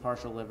kidneys and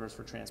partial livers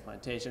for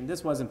transplantation.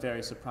 This wasn't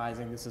very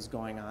surprising. This is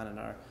going on in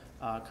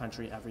our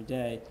country every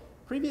day.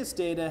 Previous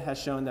data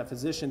has shown that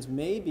physicians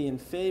may be in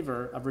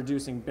favor of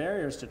reducing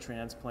barriers to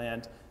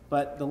transplant,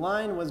 but the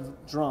line was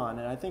drawn,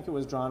 and I think it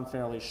was drawn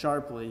fairly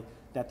sharply,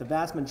 that the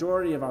vast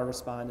majority of our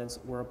respondents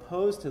were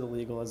opposed to the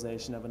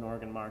legalization of an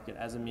organ market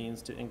as a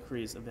means to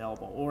increase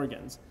available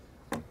organs.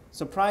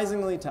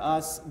 Surprisingly to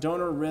us,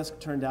 donor risk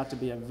turned out to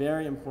be a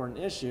very important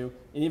issue,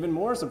 and even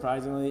more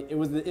surprisingly, it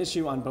was the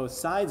issue on both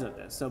sides of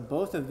this. So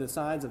both of the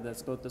sides of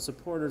this, both the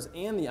supporters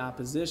and the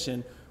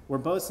opposition, were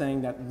both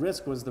saying that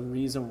risk was the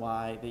reason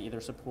why they either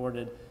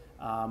supported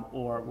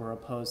or were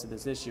opposed to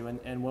this issue.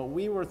 And what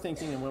we were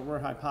thinking and what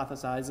we're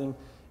hypothesizing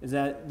is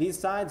that these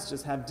sides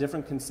just have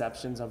different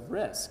conceptions of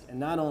risk, and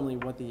not only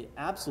what the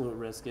absolute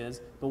risk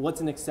is, but what's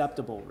an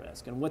acceptable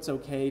risk and what's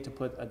okay to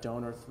put a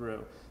donor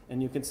through.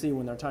 And you can see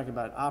when they're talking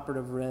about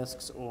operative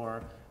risks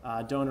or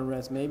donor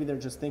risks, maybe they're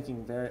just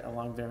thinking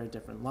along very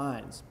different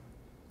lines.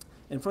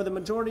 And for the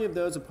majority of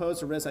those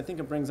opposed to risk, I think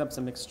it brings up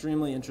some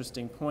extremely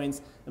interesting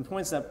points and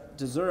points that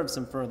deserve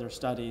some further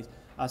studies.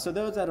 So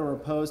those that are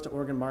opposed to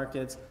organ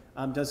markets,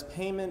 does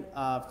payment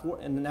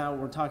and now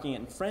we're talking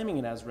and framing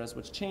it as risk,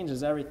 which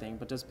changes everything,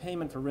 but does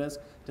payment for risk,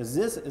 is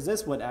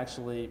this what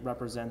actually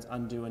represents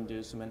undue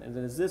inducement? And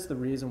is this the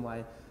reason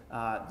why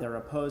they're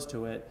opposed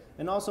to it?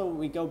 And also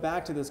we go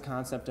back to this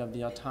concept of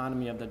the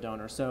autonomy of the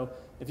donor. So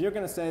if you're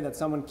going to say that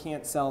someone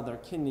can't sell their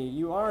kidney,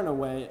 you are in a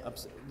way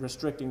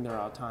restricting their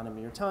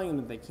autonomy. You're telling them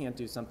that they can't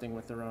do something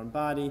with their own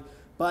body,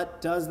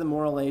 but does the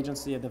moral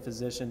agency of the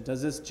physician,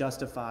 does this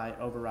justify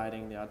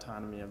overriding the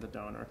autonomy of the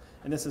donor?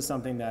 And this is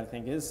something that I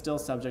think is still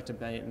subject to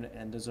debate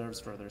and deserves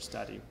further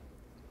study.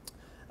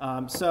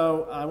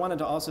 So I wanted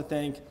to also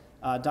thank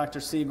Dr.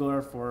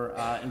 Siegler for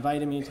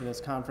inviting me to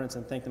this conference,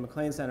 and thank the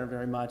MacLean Center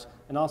very much,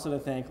 and also to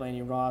thank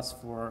Lainey Ross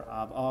for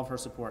all of her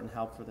support and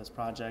help for this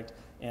project.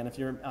 And if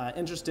you're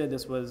interested,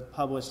 this was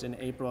published in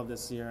April of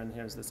this year, and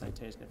here's the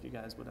citation if you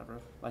guys would ever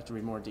like to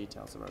read more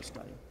details of our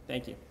study.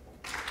 Thank you.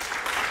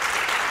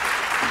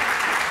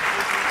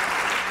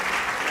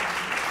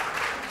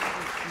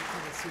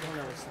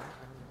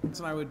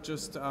 And I would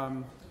just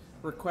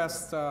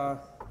request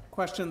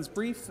questions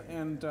brief,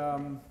 and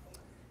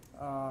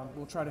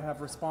we'll try to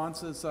have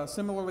responses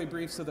similarly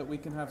brief so that we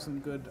can have some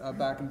good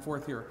back and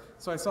forth here.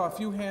 So I saw a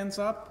few hands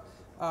up.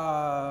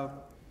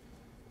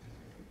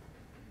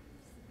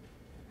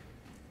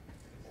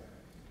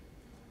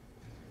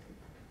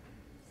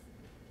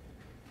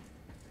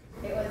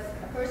 It was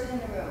a person in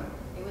the room.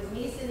 It was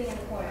me sitting in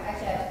the corner.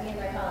 Actually, me and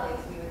my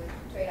colleagues, we would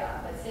trade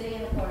off, but sitting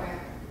in the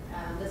corner,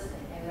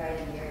 listening and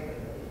writing very quickly.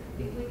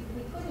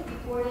 We couldn't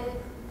record it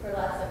for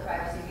lots of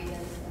privacy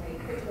reasons, and we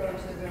couldn't go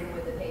into a room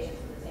with the patients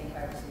for the same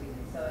privacy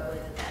reasons. So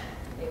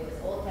it was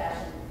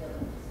old-fashioned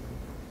diligence.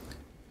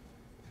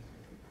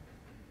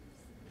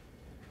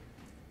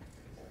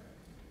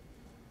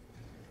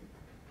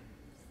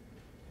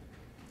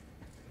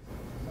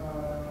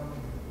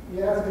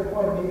 Yeah, that's a good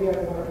point. Maybe what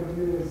I could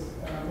do is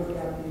look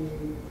at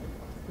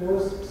the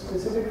those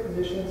specific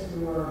physicians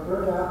who are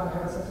burned out and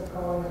have a sense of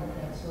calling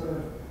and sort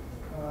of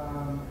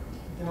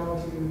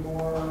delve into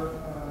more,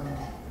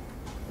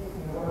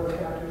 what are the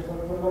factors,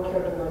 what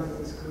characterizes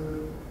this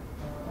group.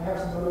 I have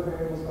some other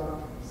variables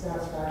about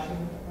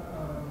satisfaction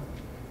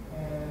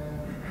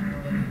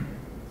and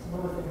some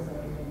other things that I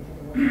can maybe take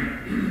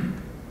away.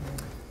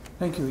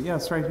 Thank you.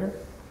 Yes, right here.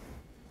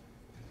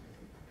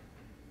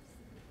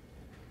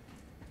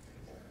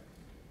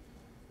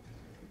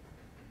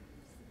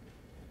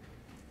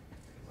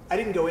 I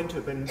didn't go into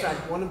it, but in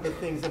fact, one of the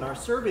things in our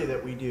survey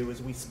that we do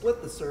is we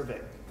split the survey.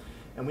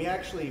 And we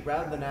actually,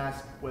 rather than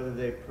ask whether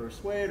they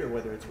persuade or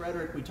whether it's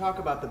rhetoric, we talk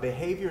about the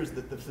behaviors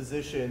that the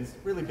physicians,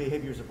 really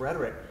behaviors of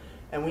rhetoric.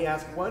 And we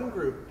ask one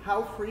group,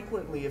 how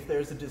frequently, if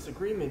there's a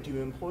disagreement, do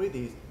you employ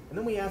these? And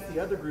then we ask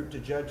the other group to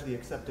judge the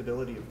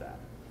acceptability of that.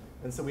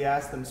 And so we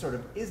ask them sort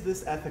of, is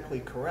this ethically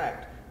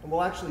correct? And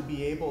we'll actually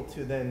be able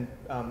to then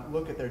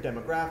look at their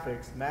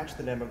demographics, match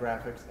the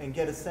demographics, and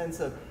get a sense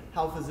of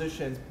how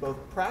physicians both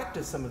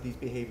practice some of these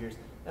behaviors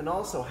and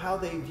also how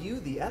they view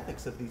the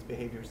ethics of these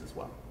behaviors as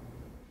well.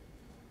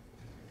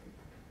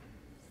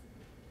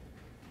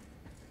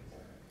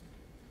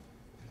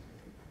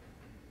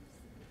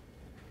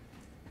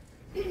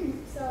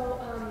 So,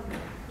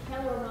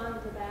 Keller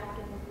at the back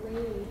and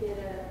Laney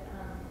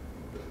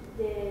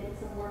did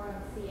some work on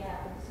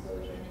CF and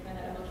disclosure, and they found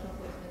that emotional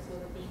closeness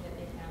was a theme that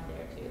they found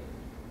there too.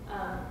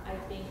 I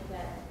think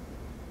that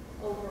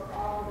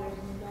overall there's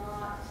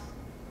not,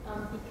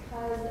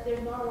 because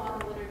there's not a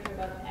lot of literature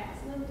about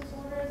excellent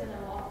disorders and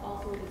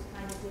also this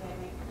kind of thing I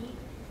repeat.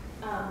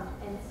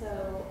 And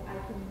so I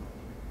can,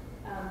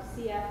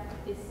 CF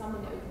is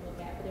something that we can look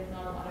at, but there's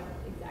not a lot of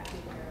exactly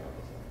parallel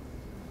disorders.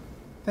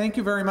 Thank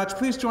you very much.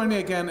 Please join me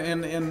again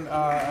in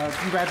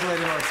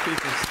congratulating our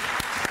speakers.